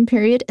break-in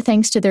period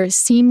thanks to their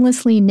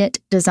seamlessly knit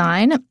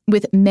design.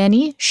 With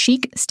many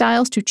chic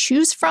styles to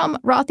choose from,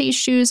 Rothy's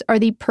shoes are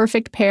the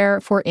perfect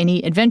pair for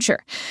any adventure.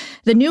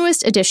 The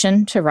newest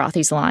addition to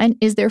Rothy's line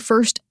is their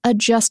first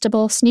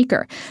adjustable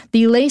sneaker.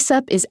 The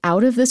lace-up is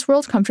out of this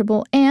world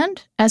comfortable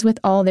and, as with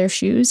all their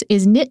shoes,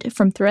 is knit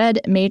from thread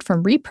made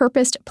from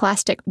repurposed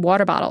plastic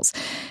water bottles.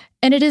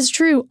 And it is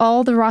true,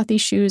 all the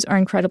Rothy's shoes are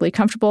incredibly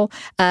comfortable.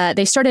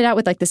 They started out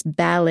with like this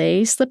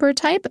ballet slipper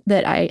type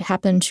that I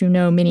happen to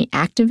know many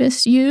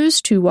activists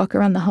use to walk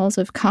around the halls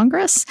of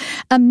Congress.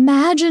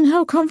 Imagine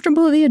how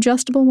comfortable the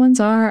adjustable ones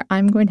are.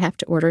 I'm going to have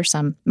to order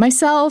some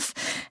myself.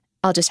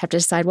 I'll just have to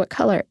decide what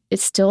color.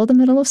 It's still the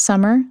middle of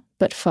summer,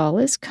 but fall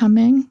is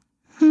coming.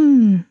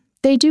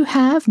 They do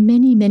have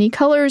many, many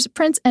colors,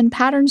 prints, and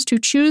patterns to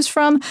choose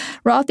from.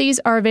 Rothy's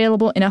are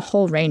available in a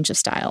whole range of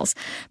styles.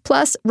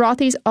 Plus,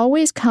 Rothy's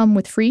always come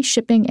with free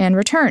shipping and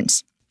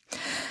returns.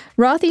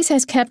 Rothy's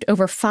has kept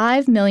over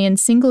 5 million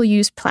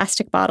single-use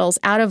plastic bottles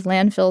out of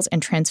landfills and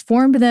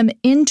transformed them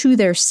into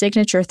their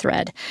signature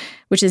thread,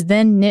 which is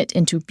then knit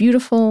into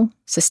beautiful,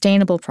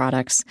 sustainable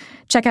products.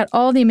 Check out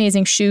all the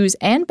amazing shoes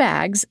and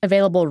bags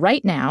available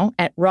right now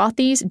at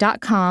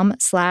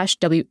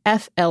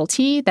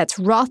rothys.com/WFLT. That's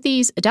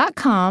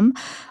rothys.com,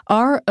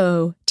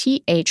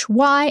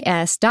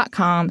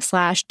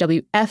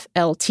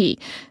 rothys.com/WFLT.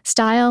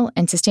 Style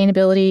and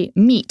sustainability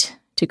meet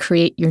to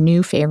create your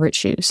new favorite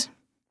shoes.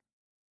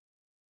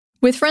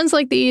 With Friends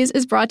Like These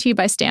is brought to you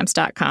by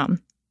Stamps.com.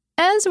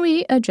 As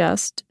we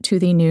adjust to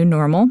the new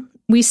normal,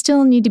 we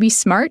still need to be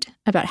smart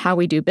about how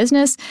we do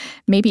business,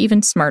 maybe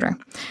even smarter.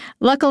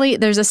 Luckily,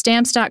 there's a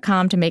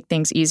Stamps.com to make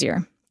things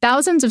easier.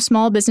 Thousands of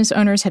small business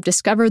owners have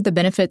discovered the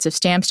benefits of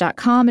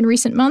Stamps.com in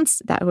recent months.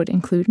 That would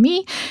include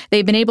me.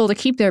 They've been able to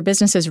keep their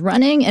businesses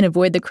running and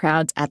avoid the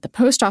crowds at the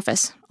post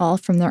office, all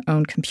from their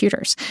own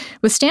computers.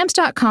 With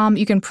Stamps.com,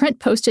 you can print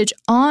postage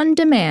on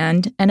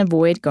demand and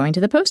avoid going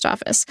to the post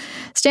office.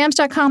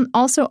 Stamps.com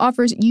also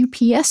offers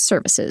UPS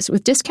services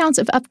with discounts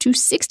of up to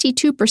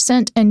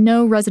 62% and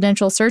no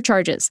residential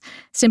surcharges.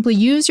 Simply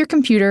use your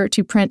computer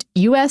to print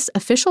U.S.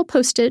 official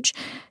postage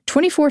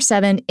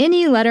 24/7,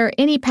 any letter,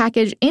 any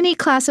package, any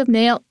class of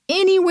mail,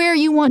 anywhere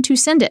you want to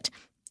send it.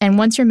 And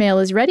once your mail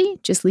is ready,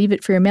 just leave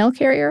it for your mail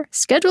carrier,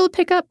 schedule a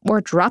pickup,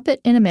 or drop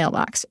it in a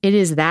mailbox. It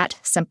is that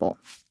simple.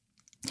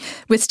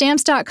 With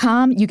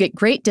Stamps.com, you get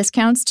great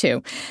discounts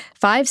too.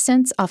 5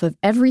 cents off of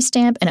every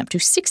stamp and up to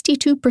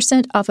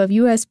 62% off of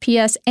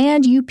USPS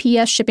and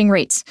UPS shipping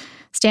rates.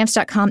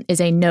 Stamps.com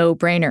is a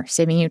no-brainer,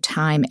 saving you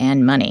time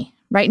and money.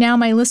 Right now,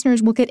 my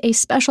listeners will get a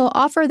special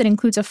offer that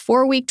includes a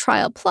 4-week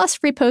trial plus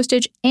free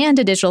postage and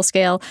a digital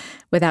scale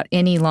without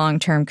any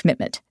long-term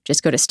commitment.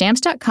 Just go to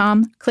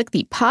Stamps.com, click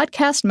the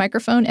podcast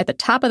microphone at the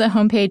top of the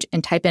homepage,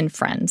 and type in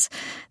Friends.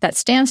 That's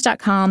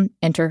Stamps.com,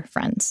 enter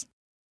Friends.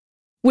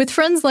 With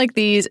Friends Like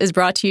These is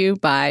brought to you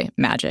by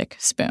Magic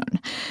Spoon.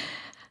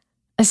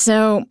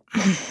 So,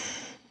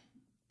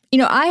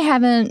 I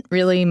haven't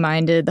really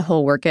minded the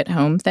whole work at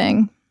home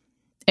thing,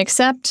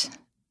 except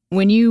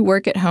when you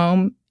work at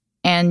home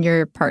and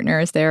your partner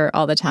is there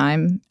all the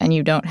time and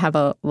you don't have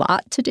a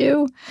lot to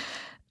do,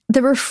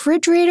 the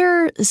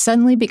refrigerator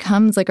suddenly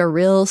becomes like a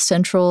real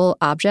central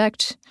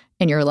object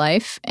in your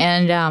life.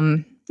 And,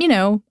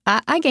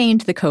 I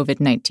gained the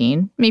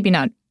COVID-19, maybe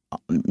not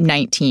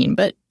 19,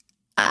 but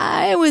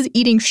I was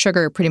eating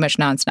sugar pretty much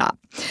nonstop,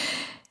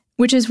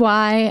 which is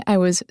why I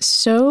was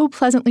so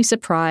pleasantly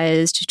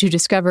surprised to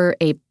discover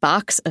a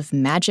box of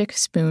Magic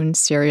Spoon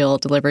cereal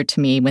delivered to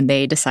me when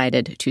they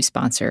decided to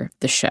sponsor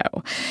the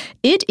show.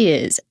 It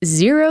is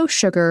 0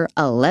 sugar,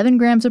 11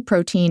 grams of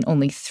protein,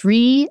 only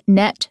 3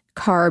 net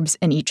carbs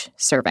in each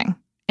serving.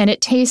 And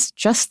it tastes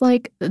just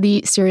like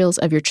the cereals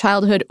of your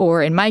childhood,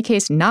 or in my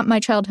case, not my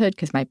childhood,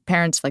 because my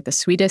parents, like the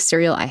sweetest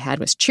cereal I had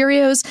was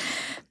Cheerios.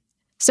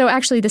 So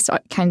actually, this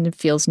kind of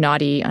feels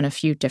naughty on a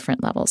few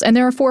different levels. And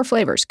there are 4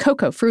 flavors: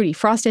 cocoa, fruity,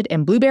 frosted,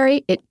 and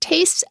blueberry. It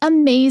tastes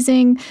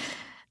amazing.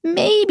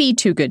 Maybe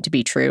too good to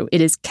be true. It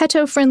is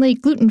keto-friendly,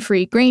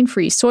 gluten-free,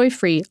 grain-free,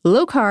 soy-free,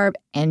 low-carb,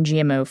 and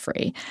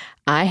GMO-free.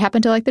 I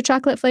happen to like the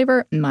chocolate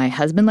flavor. My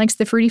husband likes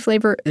the fruity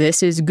flavor.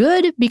 This is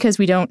good because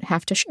we don't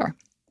have to share.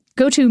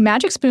 Go to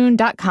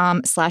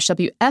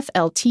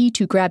magicspoon.com/WFLT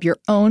to grab your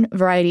own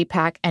variety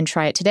pack and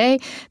try it today.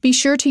 Be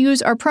sure to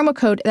use our promo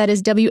code, that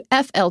is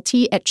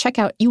WFLT, at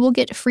checkout. You will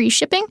get free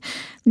shipping.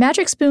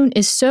 Magic Spoon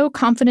is so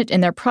confident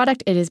in their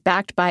product, it is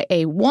backed by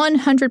a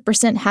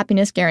 100%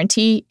 happiness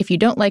guarantee. If you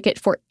don't like it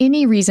for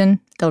any reason,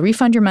 they'll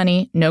refund your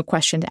money, no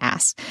question to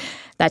ask.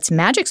 That's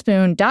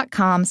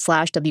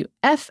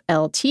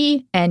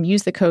magicspoon.com/WFLT and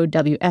use the code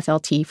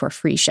WFLT for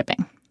free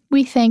shipping.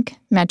 We thank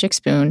Magic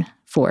Spoon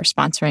for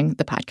sponsoring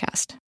the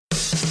podcast.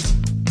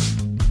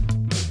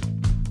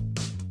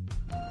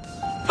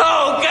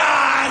 Oh,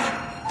 God!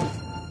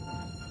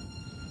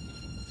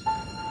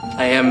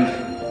 I am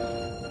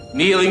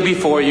kneeling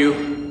before you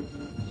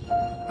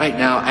right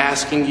now,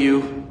 asking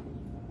you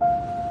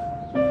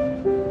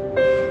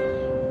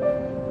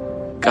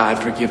God,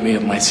 forgive me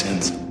of my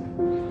sins.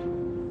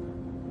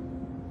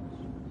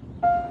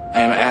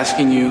 I am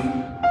asking you,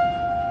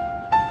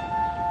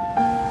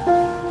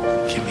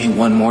 give me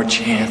one more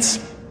chance.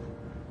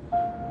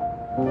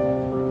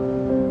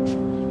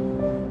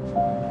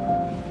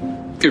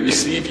 To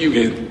receive you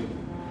in.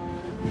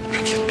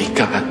 Forgive me,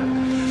 God.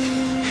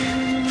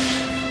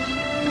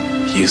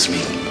 Use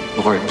me.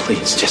 Lord,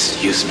 please,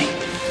 just use me.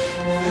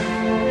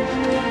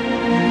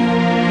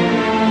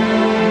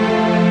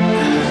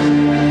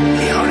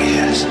 He already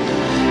has.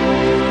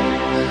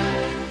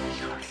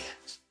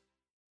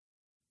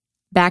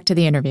 Back to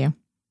the interview.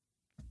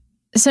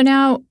 So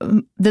now,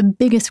 the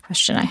biggest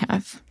question I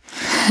have,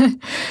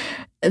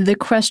 the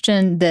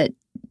question that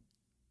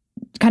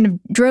kind of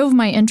drove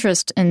my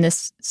interest in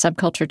this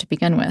subculture to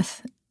begin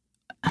with.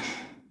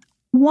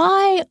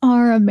 Why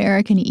are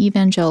American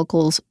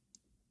evangelicals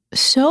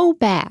so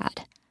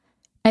bad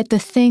at the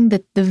thing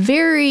that the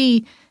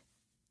very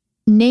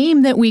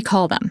name that we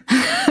call them?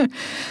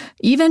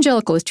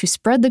 Evangelical is to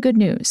spread the good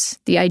news.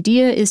 The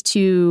idea is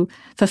to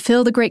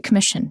fulfill the Great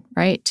Commission,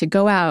 right? To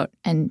go out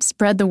and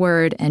spread the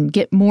word and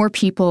get more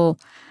people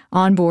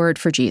on board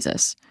for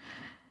Jesus.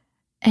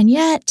 And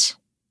yet,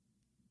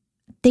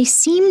 they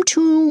seem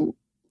to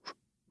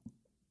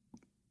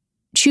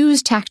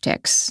choose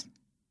tactics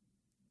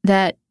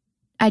that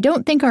I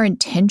don't think are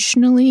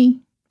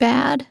intentionally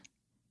bad,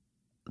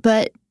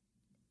 but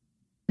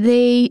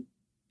they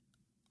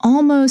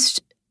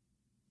almost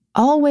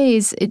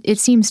always, it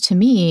seems to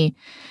me,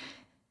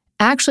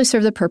 actually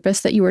serve the purpose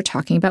that you were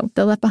talking about with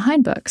the Left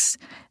Behind books.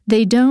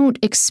 They don't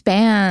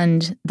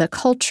expand the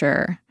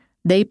culture.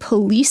 They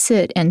police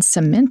it and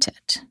cement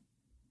it.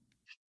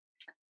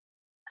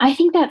 I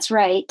think that's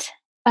right.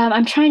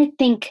 I'm trying to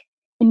think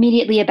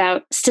immediately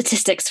about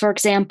statistics. For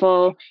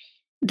example,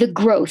 the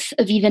growth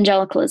of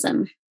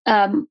evangelicalism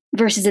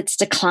versus its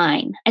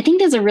decline. I think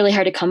those are really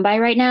hard to come by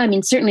right now. I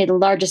mean, certainly the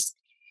largest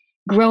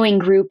growing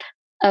group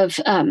of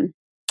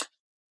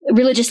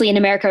religiously in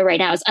America right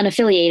now is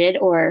unaffiliated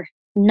or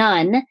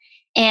none,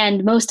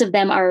 and most of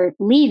them are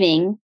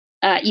leaving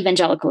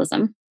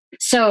evangelicalism.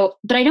 So,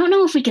 but I don't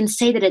know if we can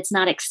say that it's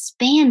not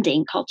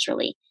expanding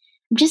culturally.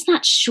 I'm just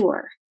not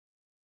sure.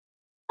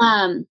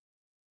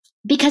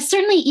 Because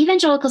certainly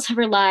evangelicals have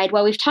relied,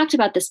 well, we've talked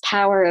about this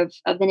power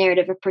of the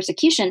narrative of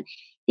persecution.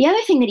 The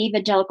other thing that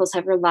evangelicals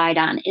have relied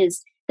on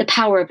is the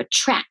power of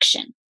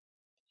attraction.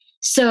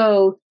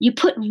 So you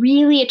put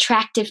really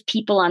attractive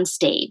people on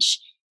stage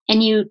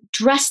and you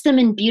dress them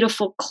in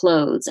beautiful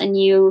clothes and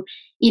you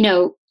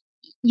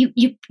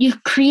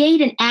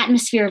create an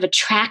atmosphere of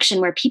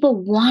attraction where people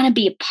want to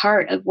be a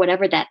part of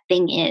whatever that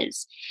thing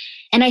is.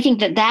 And I think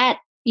that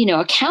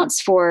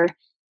accounts for,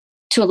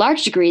 to a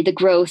large degree, the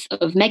growth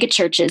of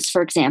megachurches,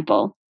 for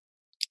example,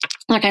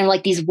 kind of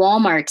like these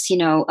Walmarts,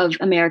 of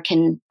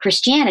American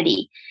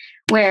Christianity,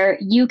 where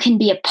you can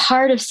be a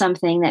part of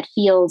something that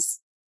feels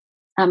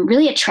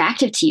really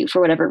attractive to you for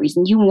whatever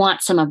reason. You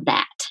want some of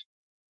that.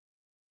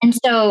 And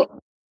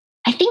so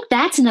I think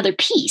that's another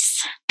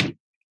piece.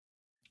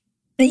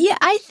 Yeah,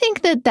 I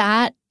think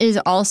that is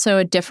also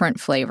a different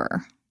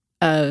flavor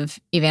of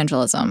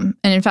evangelism.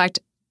 And in fact,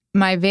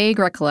 my vague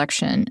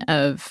recollection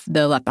of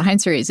the Left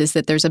Behind series is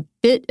that there's a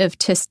bit of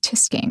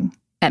tisk-tisking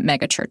at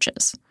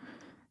megachurches,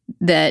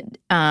 that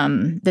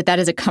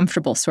is a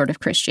comfortable sort of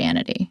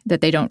Christianity,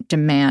 that they don't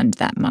demand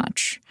that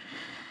much.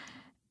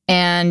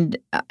 And,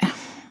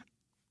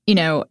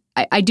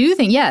 I do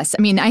think, yes,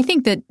 I mean, I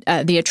think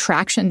that the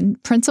attraction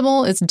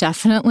principle is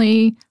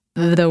definitely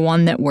the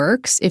one that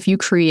works. If you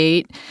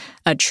create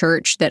a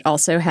church that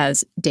also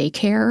has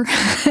daycare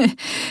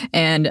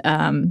and,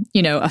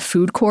 a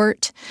food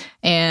court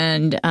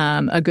and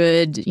a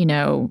good,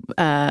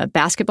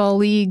 basketball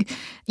league,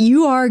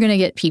 you are going to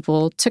get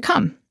people to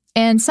come.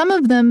 And some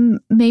of them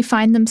may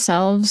find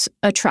themselves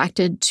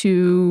attracted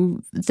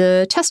to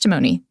the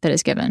testimony that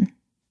is given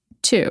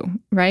too,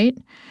 right?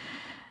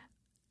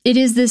 It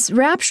is this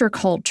rapture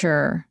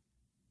culture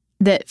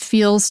that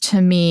feels to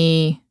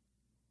me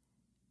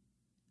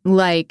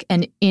like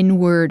an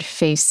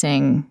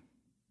inward-facing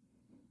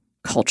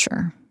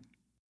culture.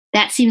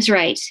 That seems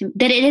right.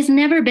 That it has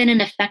never been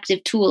an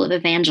effective tool of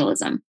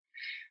evangelism,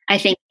 I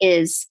think,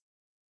 is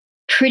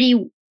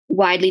pretty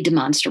widely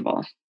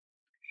demonstrable.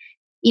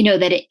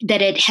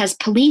 That it has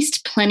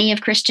policed plenty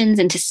of Christians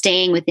into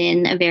staying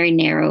within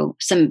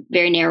some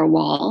very narrow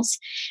walls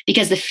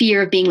because the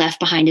fear of being left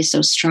behind is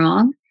so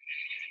strong.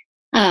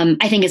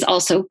 I think is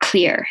also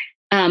clear.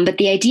 But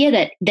the idea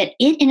that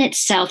it in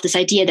itself, this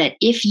idea that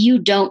if you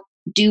don't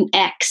do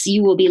X,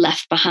 you will be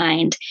left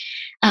behind,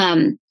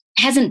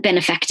 hasn't been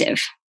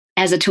effective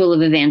as a tool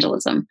of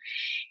evangelism.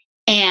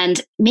 And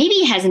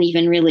maybe hasn't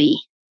even really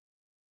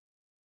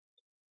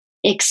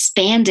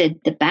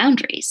expanded the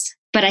boundaries.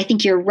 But I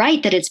think you're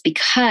right that it's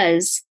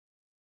because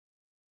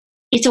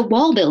it's a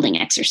wall building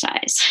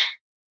exercise.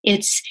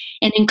 It's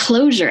an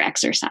enclosure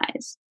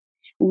exercise.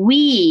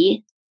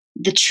 We,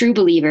 the true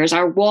believers,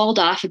 are walled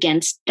off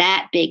against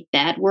that big,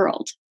 bad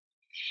world.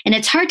 And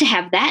it's hard to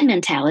have that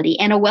mentality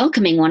and a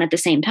welcoming one at the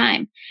same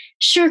time.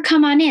 Sure,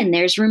 come on in.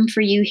 There's room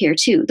for you here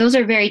too. Those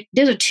are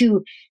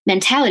two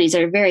mentalities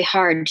that are very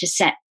hard to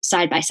set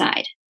side by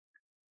side.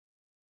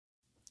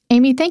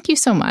 Amy, thank you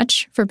so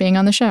much for being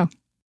on the show.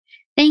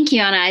 Thank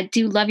you, Anna. I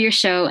do love your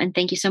show, and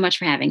thank you so much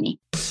for having me.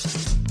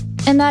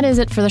 And that is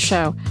it for the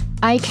show.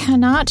 I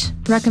cannot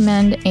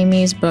recommend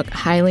Amy's book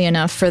highly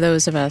enough for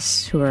those of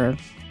us who are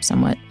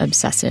somewhat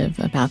obsessive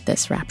about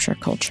this rapture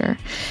culture.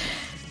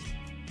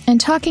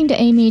 And talking to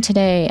Amy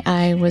today,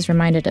 I was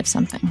reminded of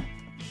something,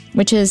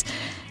 which is,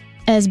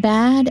 as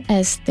bad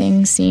as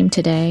things seem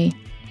today,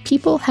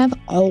 people have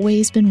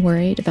always been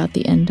worried about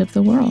the end of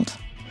the world.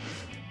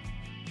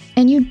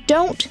 And you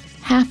don't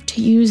have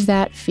to use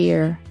that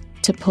fear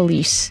to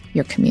police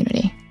your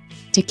community,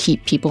 to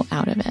keep people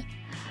out of it.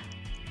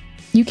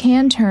 You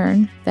can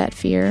turn that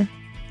fear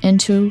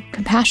into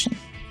compassion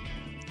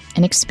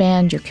and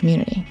expand your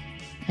community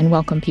and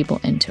welcome people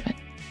into it.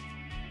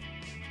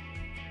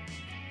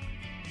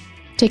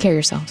 Take care of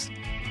yourselves.